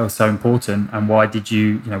is gut health so important, and why did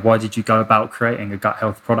you go about creating a gut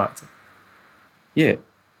health product? Yeah,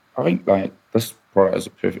 I think like this product is a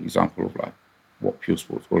perfect example of like what Pure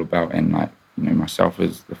Sport's all about. And like, myself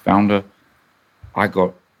as the founder, I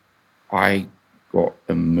got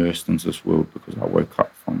immersed into this world because I woke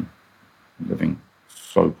up from living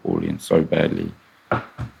so poorly and so badly and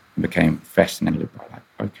became fascinated by like,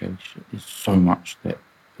 okay, shit, there's so much that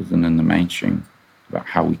isn't in the mainstream about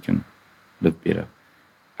how we can live better.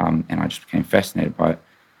 and I just became fascinated by it.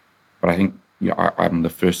 But I think, I'm the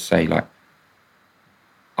first to say, like,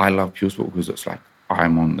 I love Pure Sport because it's like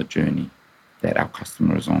I'm on the journey that our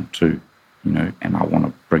customer is on too, and I want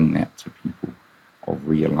to bring that to people of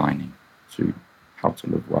realigning to how to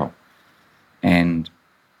live well. And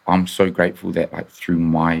I'm so grateful that, like, through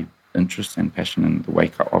my interest and passion and the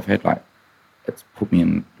wake up I've had, like, it's put me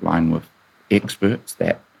in line with experts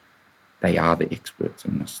that they are the experts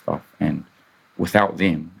in this stuff. And without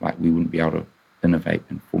them, like, we wouldn't be able to innovate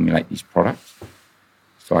and formulate these products.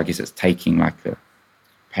 So I guess it's taking like a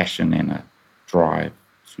passion and a drive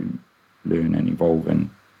to learn and evolve and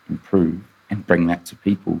improve and bring that to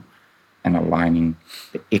people, and aligning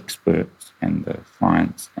the experts and the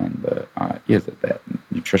science and the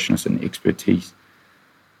nutritionists and the expertise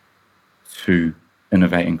to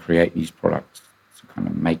innovate and create these products to kind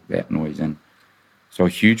of make that noise. And so a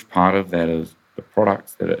huge part of that is the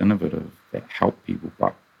products that are innovative, that help people,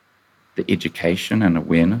 but the education and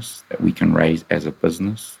awareness that we can raise as a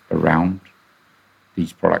business around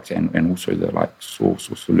these products, and also the, like,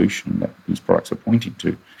 source or solution that these products are pointing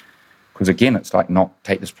to. Because again, it's like, not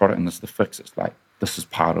take this product and this is the fix. It's like, this is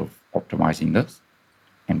part of optimizing this,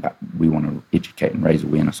 but we want to educate and raise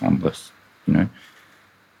awareness on this,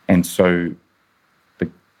 And so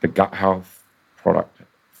the gut health product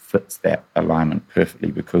fits that alignment perfectly,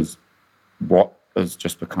 because what is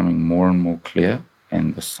just becoming more and more clear,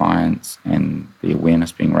 and the science and the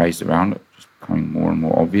awareness being raised around it just becoming more and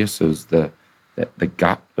more obvious, is that the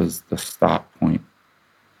gut is the start point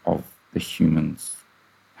of the human's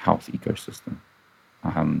health ecosystem.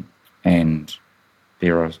 And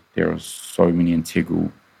there are so many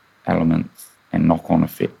integral elements and knock-on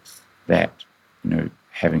effects that,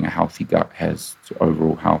 having a healthy gut has to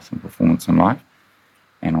overall health and performance in life.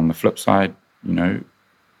 And on the flip side,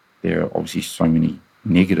 there are obviously so many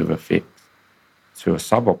negative effects to a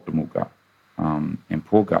suboptimal gut and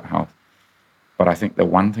poor gut health. But I think the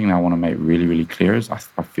one thing I want to make really, really clear is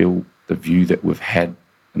I feel the view that we've had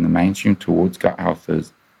in the mainstream towards gut health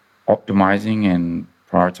is optimizing and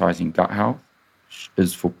prioritizing gut health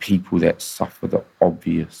is for people that suffer the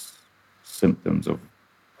obvious symptoms of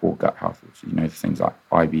poor gut health, which is, things like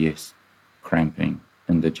IBS, cramping,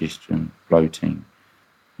 indigestion, bloating,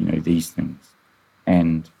 these things.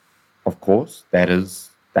 And of course, that is,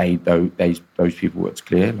 those people, it's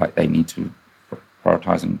clear, like, they need to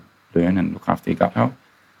prioritize and learn and look after their gut health.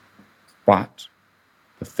 But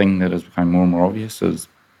the thing that has become more and more obvious is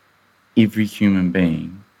every human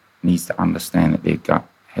being needs to understand that their gut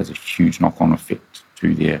has a huge knock-on effect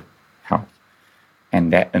to their health.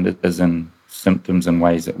 And that is in symptoms in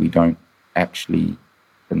ways that we don't actually,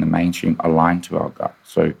 in the mainstream, align to our gut.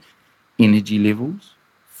 So energy levels,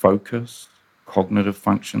 focus, cognitive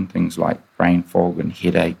function, things like brain fog and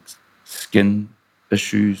headaches, skin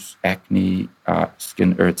issues, acne,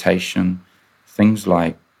 skin irritation, things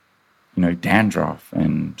like, dandruff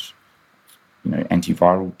and,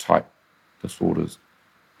 antiviral type disorders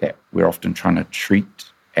that we're often trying to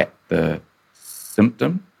treat at the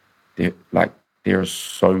symptom. There are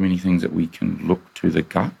so many things that we can look to the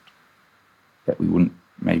gut that we wouldn't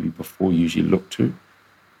maybe before usually look to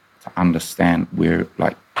understand where,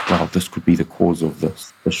 like, well, this could be the cause of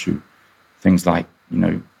this issue. Things like,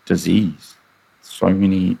 disease. So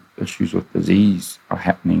many issues with disease are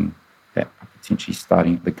happening that are potentially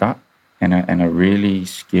starting at the gut, and a really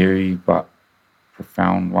scary but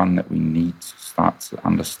profound one that we need to start to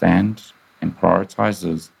understand and prioritize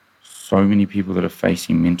is so many people that are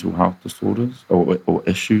facing mental health disorders or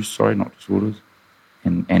issues, not disorders,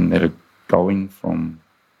 and that are going from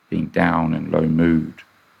being down and low mood,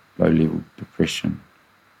 low-level depression,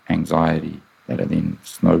 anxiety, that are then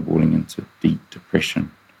snowballing into deep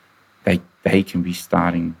depression. They can be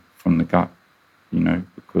starting from the gut,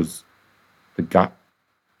 because the gut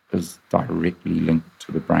is directly linked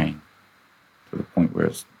to the brain, to the point where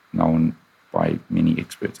it's known by many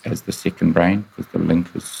experts as the second brain, because the link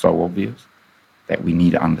is so obvious that we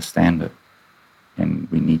need to understand it. And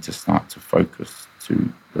we need to start to focus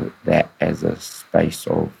to that as a space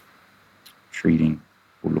of treating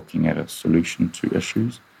or looking at a solution to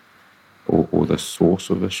issues or the source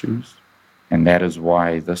of issues. And that is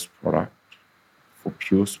why this product for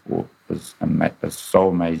Pure Sport is so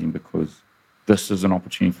amazing, because this is an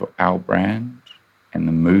opportunity for our brand and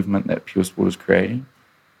the movement that Pure Sport is creating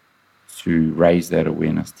to raise that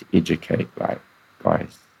awareness, to educate, like,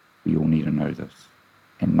 guys, we all need to know this.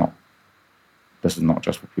 And this is not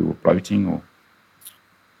just for people with bloating or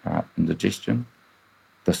indigestion.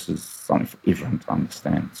 This is something for everyone to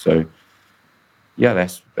understand. So, yeah,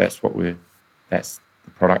 that's the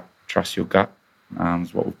product. Trust your gut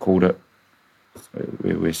is what we've called it. So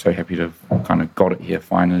we're so happy to have kind of got it here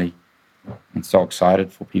finally, and so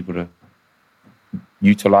excited for people to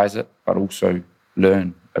utilize it, but also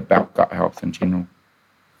learn about gut health in general.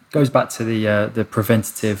 Goes back to the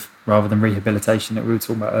preventative rather than rehabilitation that we were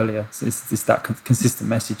talking about earlier. So it's that consistent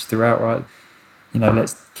message throughout, right?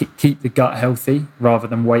 Let's keep the gut healthy rather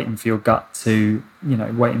than waiting for your gut to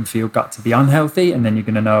be unhealthy, and then you're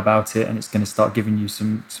going to know about it, and it's going to start giving you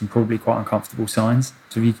some probably quite uncomfortable signs.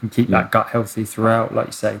 So if you can keep that gut healthy throughout, like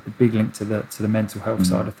you say, the big link to the mental health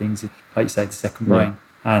side of things, like you say, the second brain,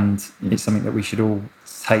 and it's something that we should all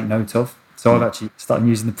take note of. So I've actually started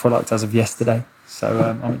using the product as of yesterday.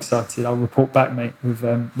 So I'm excited. I'll report back, mate,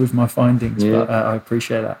 with my findings. But I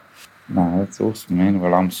appreciate that. No, that's awesome, man.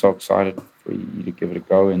 Well, I'm so excited for you to give it a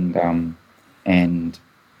go, and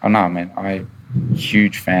I know, man, I'm a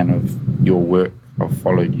huge fan of your work. I've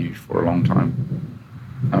followed you for a long time.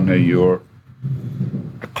 I know you're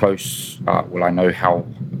a close. I know how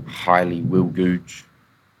highly Will Googe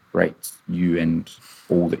rates you and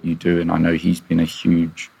all that you do, and I know he's been a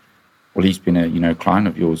client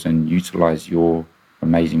of yours and utilized your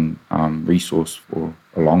amazing resource for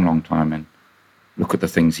a long, long time. And look at the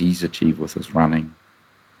things he's achieved with his running,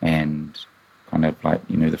 and kind of like,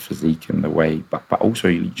 the physique and the way, but also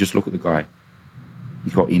you just look at the guy.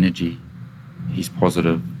 He's got energy, he's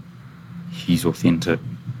positive, he's authentic,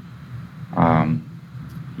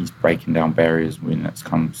 he's breaking down barriers when it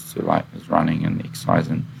comes to like his running and exercise.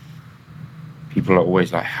 And people are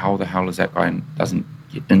always like, how the hell is that guy doesn't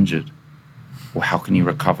get injured? Or how can he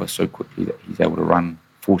recover so quickly that he's able to run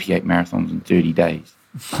 48 marathons in 30 days?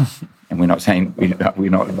 And we're not saying, we're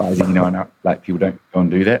not advising, like people don't go and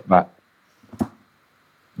do that, but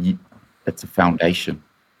it's a foundation.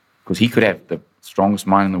 Because he could have the strongest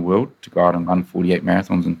mind in the world to go out and run 48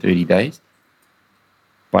 marathons in 30 days.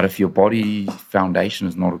 But if your body foundation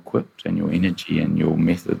is not equipped, and your energy and your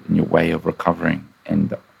method and your way of recovering and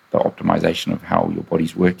the optimization of how your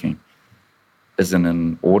body's working isn't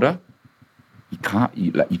in order,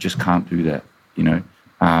 you just can't do that,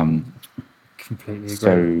 Completely agree.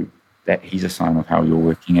 So that he's a sign of how you're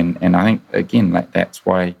working. And I think, again, like that's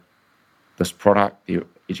why this product, the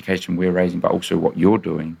education we're raising, but also what you're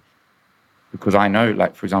doing, because I know,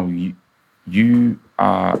 like, for example, you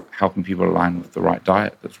are helping people align with the right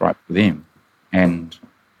diet that's right for them. And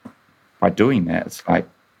by doing that, it's like,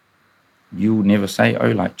 you'll never say,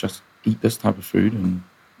 oh, like, just eat this type of food and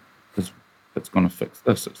it's going to fix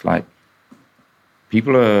this. It's like,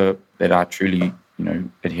 people that are truly,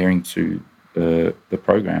 adhering to the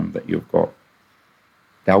program that you've got,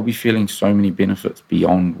 they'll be feeling so many benefits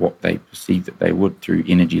beyond what they perceive that they would, through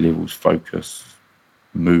energy levels, focus,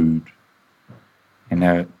 mood.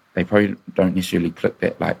 And they probably don't necessarily click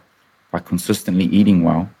that, like, by consistently eating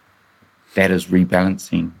well, that is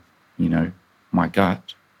rebalancing, my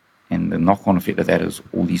gut. And the knock-on effect of that is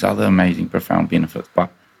all these other amazing, profound benefits.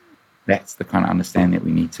 But that's the kind of understanding that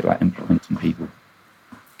we need to, like, implement in people.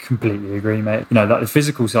 Completely agree, mate. Like the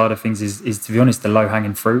physical side of things is to be honest, the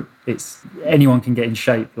low-hanging fruit. It's anyone can get in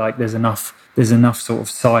shape. Like there's enough sort of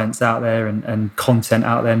science out there and content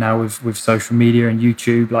out there now with social media and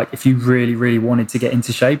YouTube. Like if you really, really wanted to get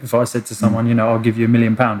into shape, if I said to someone, I'll give you £1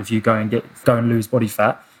 million if you go and lose body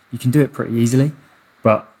fat, you can do it pretty easily.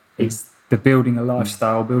 But it's the building a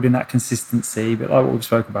lifestyle, building that consistency, but like what we've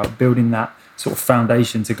spoken about, building that sort of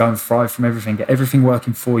foundation to go and thrive from everything, get everything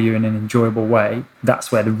working for you in an enjoyable way.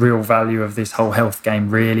 That's where the real value of this whole health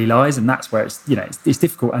game really lies, and that's where it's it's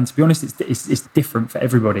difficult. And to be honest, it's different for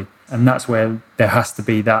everybody, and that's where there has to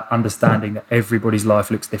be that understanding that everybody's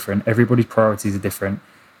life looks different, everybody's priorities are different,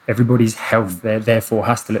 everybody's health therefore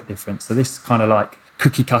has to look different. So this kind of like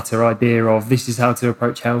cookie cutter idea of this is how to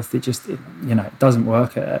approach health, it doesn't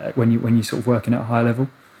work when you're sort of working at a high level.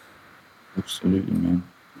 Absolutely, man.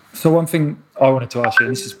 So one thing I wanted to ask you,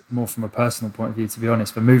 and this is more from a personal point of view, to be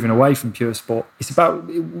honest, but moving away from pure sport, it's about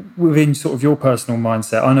within sort of your personal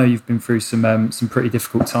mindset. I know you've been through some pretty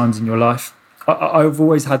difficult times in your life. I've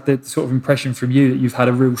always had the sort of impression from you that you've had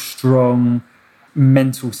a real strong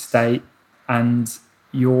mental state, and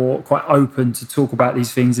you're quite open to talk about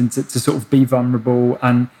these things and to sort of be vulnerable.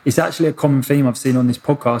 And it's actually a common theme I've seen on this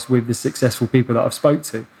podcast with the successful people that I've spoke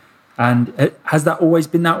to. And has that always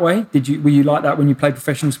been that way? Were you like that when you played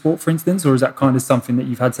professional sport, for instance, or is that kind of something that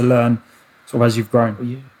you've had to learn sort of as you've grown?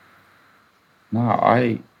 Yeah. No,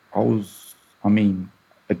 I was,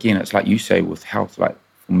 again, it's like you say with health, like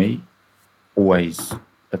for me, always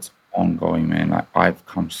it's ongoing, man. Like I've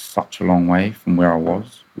come such a long way from where I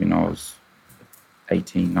was when I was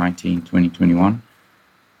 18, 19, 20, 21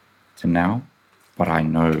 to now. But I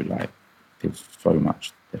know like there's so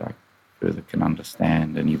much that I further can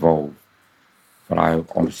understand and evolve. but I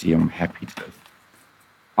obviously am happy to.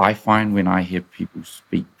 I find when I hear people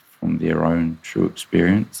speak from their own true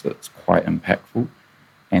experience, it's quite impactful.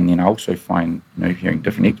 And then I also find, hearing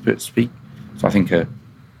different experts speak. So I think a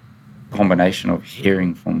combination of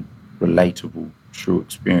hearing from relatable, true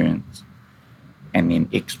experience and then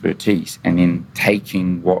expertise and then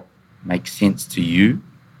taking what makes sense to you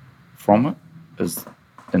from it is,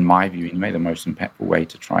 in my view anyway, the most impactful way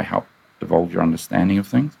to try help evolve your understanding of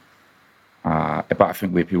things. But I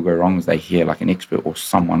think where people go wrong is they hear like an expert or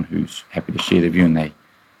someone who's happy to share their view and they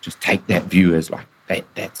just take that view as like,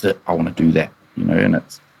 that's it, I want to do that, and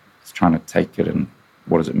it's trying to take it and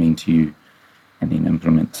what does it mean to you and then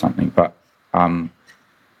implement something. But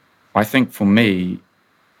I think for me,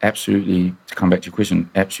 absolutely, to come back to your question,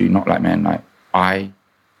 absolutely not like, man, like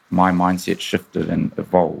my mindset shifted and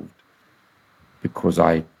evolved because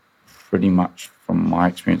I pretty much, from my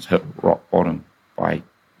experience, hit rock bottom by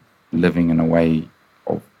living in a way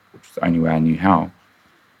of, which was the only way I knew how,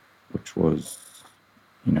 which was,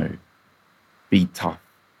 be tough,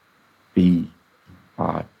 be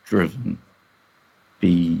driven,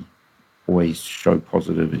 be always show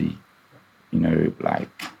positivity, like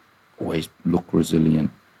always look resilient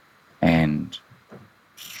and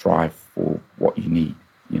strive for what you need,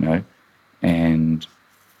 and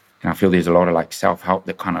I feel there's a lot of like self-help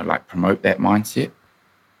that kind of like promote that mindset,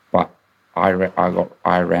 but I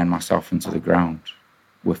ran myself into the ground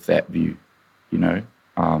with that view,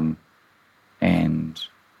 and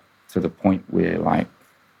to the point where like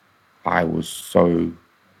I was so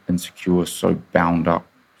insecure, so bound up,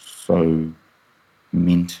 so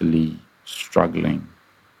mentally struggling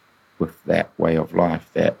with that way of life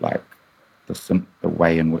that like the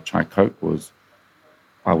way in which I cope was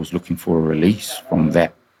I was looking for a release from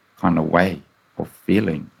that kind of way of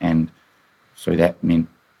feeling. And so that meant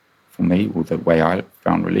for me, well, the way I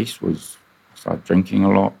found release was I started drinking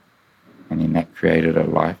a lot, and then that created a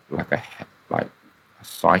life like a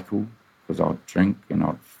cycle, because I'd drink and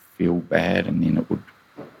I'd feel bad, and then it would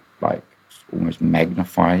like almost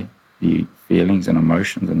magnify the feelings and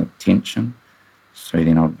emotions and the tension. So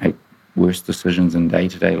then I'd make worse decisions in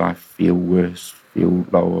day-to-day life, feel worse, feel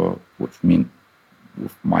lower, which meant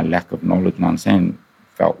with my lack of knowledge and understanding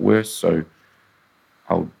felt worse. So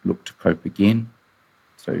I would look to cope again.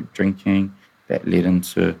 So drinking, that led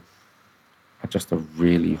into just a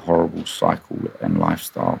really horrible cycle and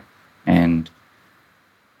lifestyle. And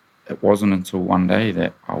it wasn't until one day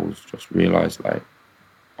that I was just realized like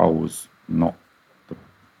I was not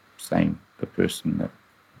the person that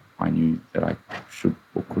I knew that I should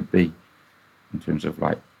or could be in terms of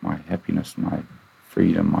like my happiness, my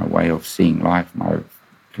freedom, my way of seeing life, my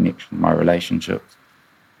connection, my relationships.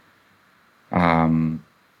 And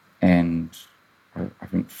I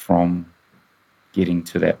think from getting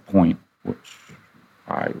to that point, which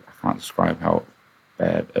I can't describe how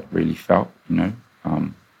bad it really felt, it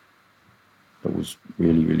was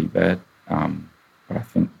really, really bad. But I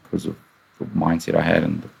think because of the mindset I had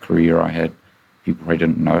and the career I had, people probably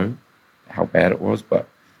didn't know how bad it was, but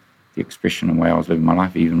the expression and way I was living my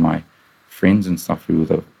life, even my friends and stuff who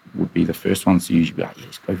would be the first ones to usually be like,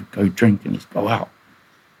 let's go drink and let's go out.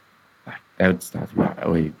 Like, they would start to be like,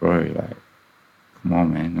 oh, bro, like, come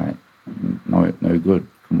on, man, like, no good,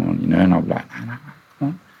 come on, and I'll be like, no,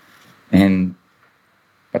 come on.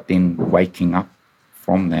 But then waking up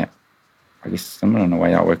from that, I guess similar in a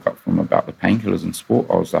way I woke up from about the painkillers in sport.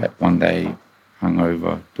 I was like one day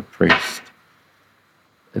hungover, depressed,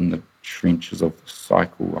 in the trenches of the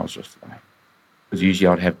cycle. I was just like, because usually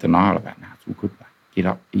I'd have denial about, nah, it's all good, like, get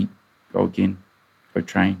up, eat, go again, go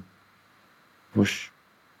train, push,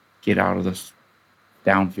 get out of this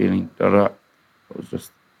down feeling, It was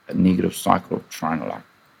just a negative cycle of trying to like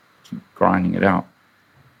keep grinding it out.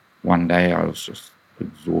 One day I was just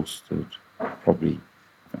exhausted, probably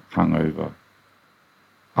hungover,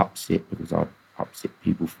 upset because I'd upset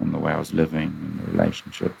people from the way I was living and the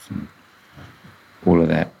relationships and all of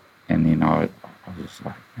that. And then I was just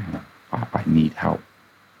like, man, I need help.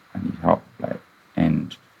 Like,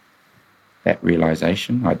 and that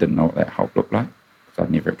realization, I didn't know what that help looked like because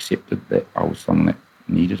I'd never accepted that I was someone that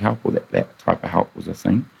needed help or that type of help was a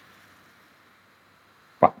thing.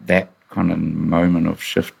 But that kind of moment of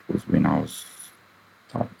shift was when I was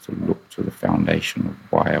started to look to the foundation of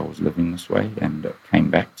why I was living this way, and it came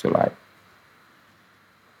back to like,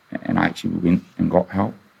 and I actually went and got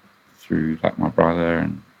help through like my brother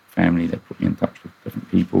and family. They put me in touch with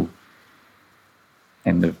different people,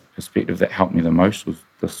 and the perspective that helped me the most was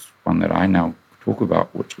this one that I now talk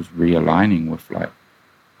about, which was realigning with like,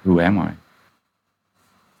 who am I?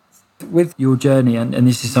 With your journey, and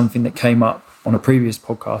this is something that came up on a previous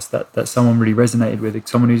podcast that someone really resonated with,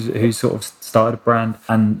 someone who's sort of started a brand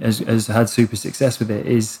and has had super success with it,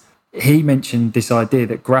 is he mentioned this idea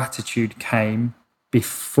that gratitude came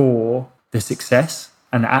before the success.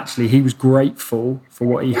 And actually, he was grateful for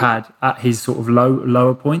what he had at his sort of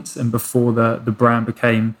lower points and before the brand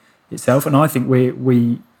became itself. And I think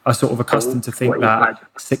we are sort of accustomed to think that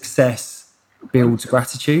success builds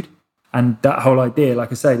gratitude. And that whole idea,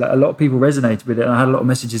 like I say, like a lot of people resonated with it. And I had a lot of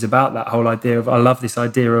messages about that whole idea of, I love this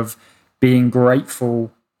idea of being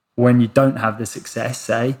grateful when you don't have the success,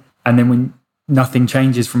 say, and then when nothing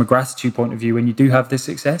changes from a gratitude point of view when you do have this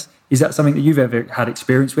success. Is that something that you've ever had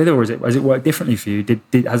experience with, or has it worked differently for you?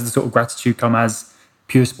 Has the sort of gratitude come as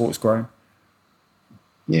Pure Sport's grown?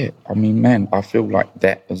 Yeah, I mean, man, I feel like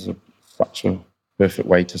that is such a perfect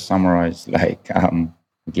way to summarize, like, I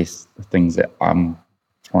guess the things that I'm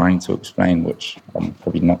trying to explain, which I'm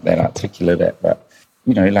probably not that articulate at, but,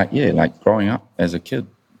 you know, like, yeah, like growing up as a kid,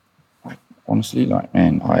 like, honestly, like,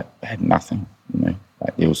 man, I had nothing, you know,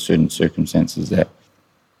 like there were certain circumstances that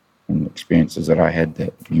and experiences that I had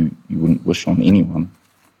that you wouldn't wish on anyone.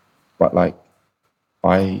 But like,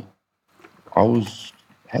 I was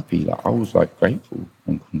happy, like I was like grateful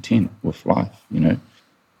and content with life, you know.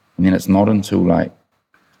 And then it's not until like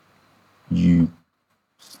you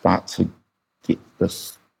start to get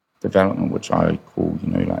this development, which I call, you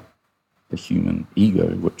know, like the human ego,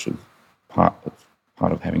 which is part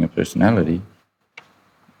of having a personality,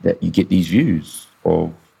 that you get these views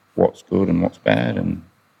of what's good and what's bad, and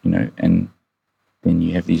you know, and then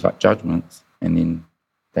you have these like judgments, and then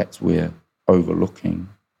that's where overlooking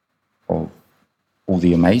of all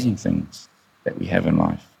the amazing things that we have in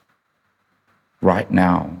life right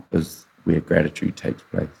now is where gratitude takes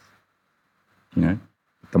place. You know,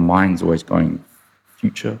 the mind's always going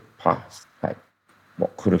future, past, like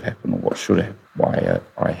what could have happened or what should have, why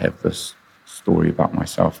I have this story about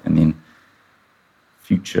myself, and then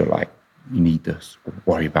future, like, you need this, or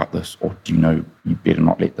worry about this, or do you know you better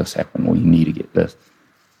not let this happen, or you need to get this.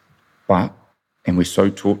 And we're so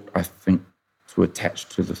taught, I think, to attach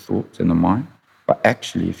to the thoughts in the mind. But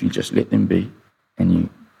actually, if you just let them be and you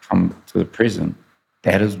come to the present,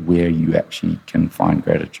 that is where you actually can find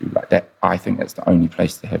gratitude. Like that, I think that's the only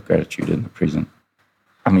place to have gratitude, in the present.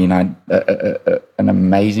 I mean, an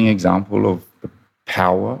amazing example of the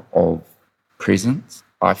power of presence,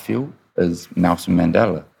 I feel, is Nelson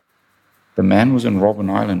Mandela. The man was in Robben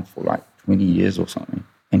Island for like 20 years or something,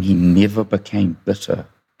 and he never became bitter.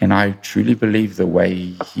 And I truly believe the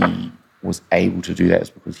way he was able to do that is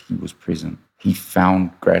because he was present. He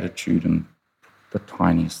found gratitude in the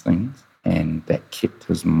tiniest things, and that kept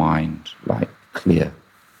his mind like clear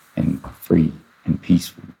and free and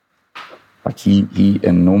peaceful. Like he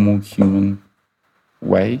in normal human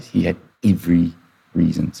ways, he had every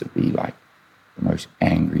reason to be like the most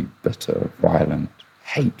angry, bitter, violent,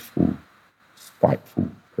 hateful, spiteful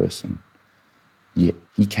person. Yet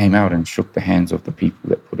he came out and shook the hands of the people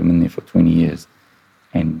that put him in there for 20 years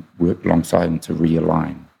and worked alongside them to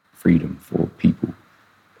realign freedom for people.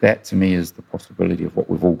 That to me is the possibility of what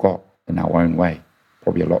we've all got in our own way.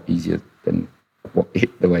 Probably a lot easier than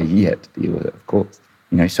the way he had to deal with it, of course.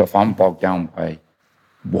 You know, so if I'm bogged down by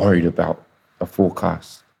worried about a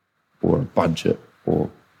forecast or a budget or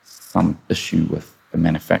some issue with a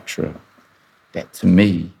manufacturer, that to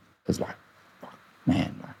me is like, fuck,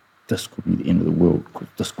 man, like this could be the end of the world because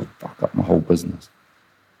this could fuck up my whole business.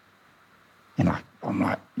 And I'm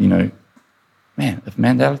like, you know, man, if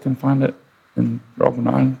Mandela can find it in Robben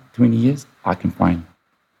Island 20 years, I can find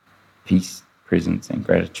peace, presence, and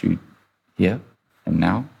gratitude here and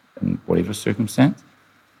now in whatever circumstance.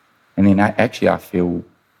 And then I feel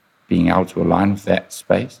being able to align with that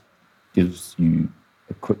space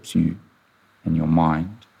equips you and your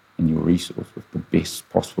mind and your resource with the best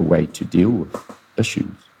possible way to deal with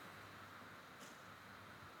issues.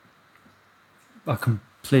 I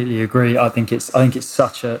completely agree. I think it's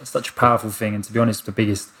such a powerful thing, and to be honest,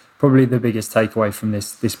 probably the biggest takeaway from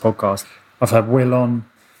this podcast. I've had Will on,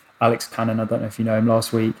 Alex Cannon, I don't know if you know him,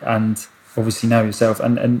 last week, and obviously know yourself.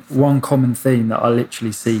 And one common theme that I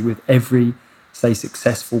literally see with every, say,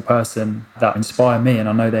 successful person that inspire me, and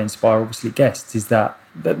I know they inspire obviously guests, is that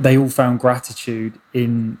they all found gratitude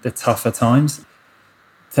in the tougher times.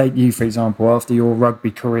 Take you, for example, after your rugby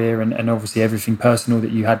career and obviously everything personal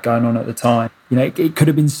that you had going on at the time. You know, it could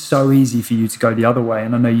have been so easy for you to go the other way.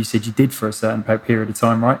 And I know you said you did for a certain period of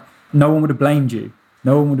time, right? No one would have blamed you.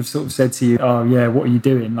 No one would have sort of said to you, oh, yeah, what are you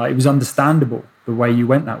doing? Like, it was understandable the way you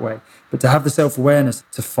went that way. But to have the self-awareness,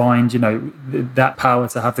 to find, you know, that power,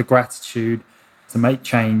 to have the gratitude, to make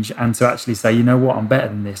change and to actually say, you know what, I'm better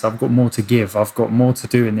than this. I've got more to give. I've got more to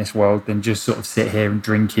do in this world than just sort of sit here and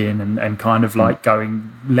drink in and kind of like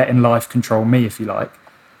letting life control me, if you like.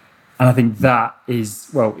 And I think that is,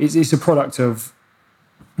 well, it's a product of,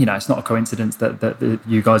 you know, it's not a coincidence that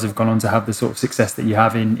you guys have gone on to have the sort of success that you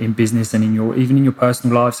have in business and even in your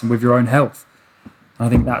personal lives and with your own health. And I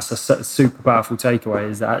think that's a super powerful takeaway,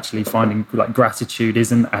 is that actually finding like gratitude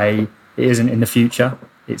isn't in the future.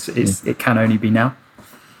 It can only be now.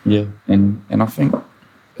 Yeah, and I think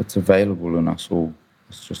it's available in us all.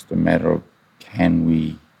 It's just a matter of, can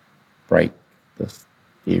we break this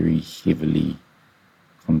very heavily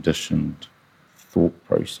conditioned thought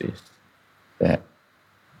process that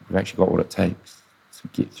we've actually got what it takes to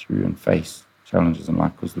get through and face challenges in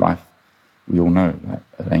life. Because life, we all know, like,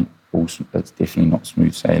 it ain't all, it's definitely not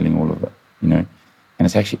smooth sailing, all of it, you know.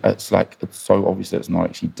 And it's so obvious that it's not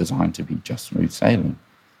actually designed to be just smooth sailing,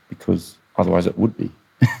 because otherwise it would be,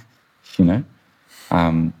 you know,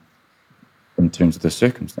 in terms of the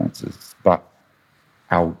circumstances. But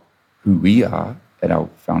who we are at our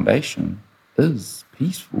foundation is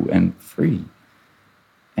peaceful and free.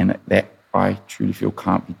 And that, I truly feel,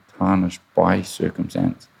 can't be tarnished by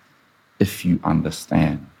circumstance if you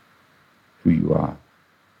understand who you are.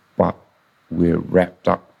 But we're wrapped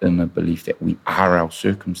up in a belief that we are our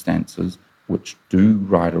circumstances, which do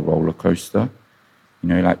ride a roller coaster. You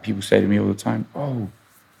know, like people say to me all the time, oh,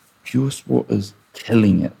 pure sport is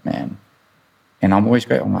killing it, man. And I'm always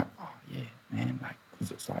great. I'm like, oh, yeah, man, like,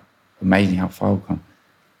 because it's like amazing how far we've come.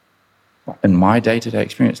 But in my day-to-day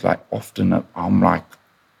experience, like, often I'm like,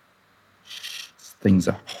 things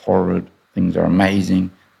are horrid, things are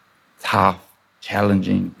amazing, tough,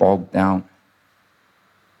 challenging, bogged down.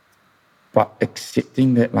 But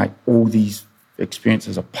accepting that, like, all these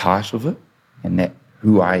experiences are part of it, and that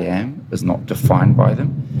who I am is not defined by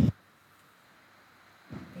them.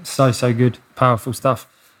 So good. Powerful stuff.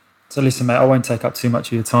 So listen, mate, I won't take up too much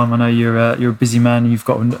of your time. I know you're a busy man and you've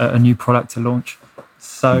got a new product to launch.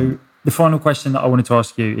 So the final question that I wanted to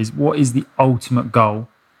ask you is, what is the ultimate goal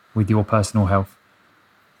with your personal health?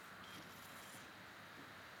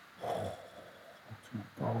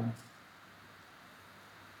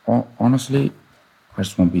 Honestly, I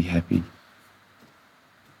just want to be happy.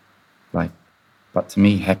 But to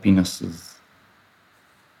me, happiness is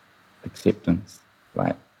acceptance.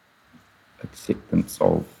 Like, acceptance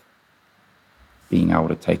of being able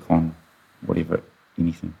to take on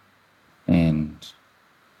anything. And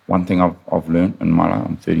one thing I've learned in my life,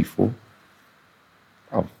 I'm 34.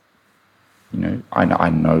 I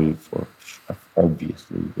know for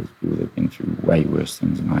obviously there's people that have been through way worse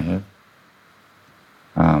things than I have.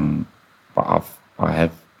 But I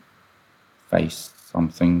have faced some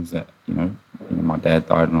things that, my dad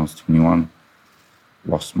died when I was 21,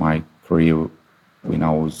 lost my career when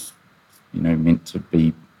I was, meant to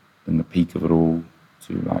be in the peak of it all,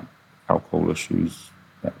 to like alcohol issues.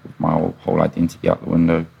 That was my whole identity out the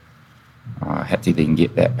window. I had to then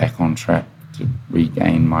get that back on track to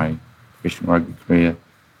regain my professional rugby career.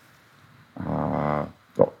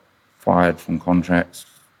 Got fired from contracts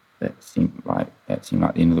that seemed like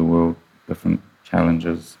the end of the world. Different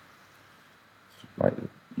challenges. Like,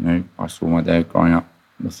 I saw my dad growing up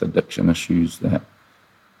with addiction issues, that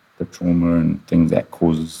the trauma and things that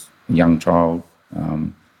causes a young child.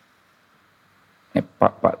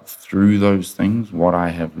 But through those things, what I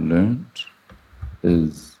have learned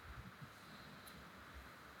is,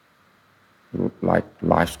 like,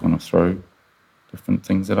 life's going to throw different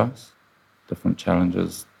things at us, different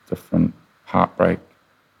challenges, different heartbreak.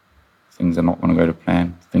 Things are not going to go to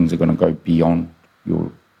plan. Things are going to go beyond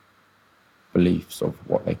your beliefs of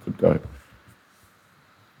what they could go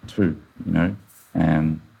to,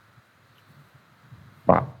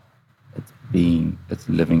 but it's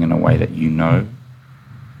living in a way that you've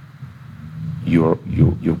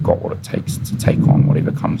got what it takes to take on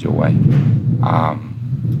whatever comes your way,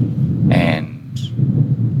 and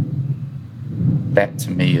that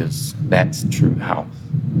to me that's true health,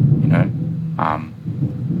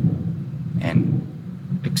 and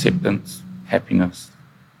acceptance, happiness,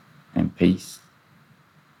 and peace.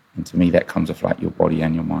 And to me, that comes with like your body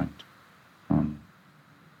and your mind.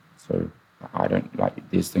 So I don't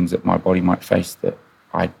there's things that my body might face that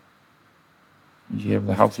you have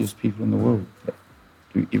the healthiest people in the world that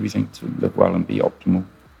do everything to live well and be optimal,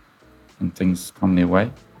 and things come their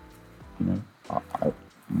way.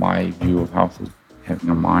 My view of health is having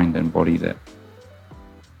a mind and body that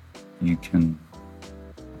you can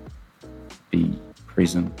be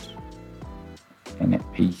present and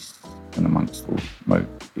at peace and amongst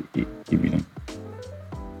everything.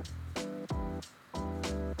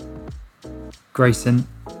 Grayson,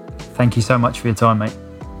 thank you so much for your time, mate.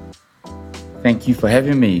 Thank you for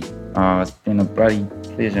having me. It's been a bloody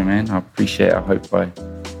pleasure, man. I appreciate it. I hope I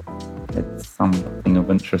had something of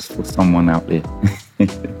interest for someone out there.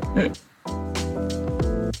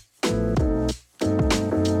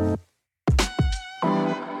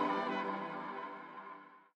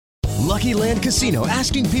 Lucky Land Casino,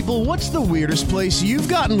 asking people, what's the weirdest place you've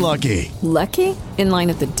gotten lucky? Lucky? In line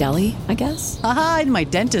at the deli, I guess? Aha, in my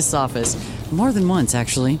dentist's office. More than once,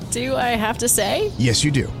 actually. Do I have to say? Yes,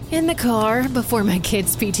 you do. In the car before my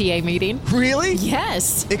kids' PTA meeting. Really?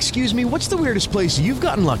 Yes. Excuse me, what's the weirdest place you've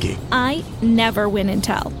gotten lucky? I never win and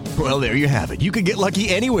tell. Well, there you have it. You can get lucky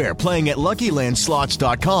anywhere, playing at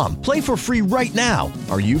LuckyLandSlots.com. Play for free right now.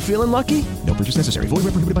 Are you feeling lucky? No purchase necessary. Void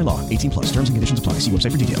where prohibited by law. 18+. Terms and conditions apply. See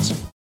website for details.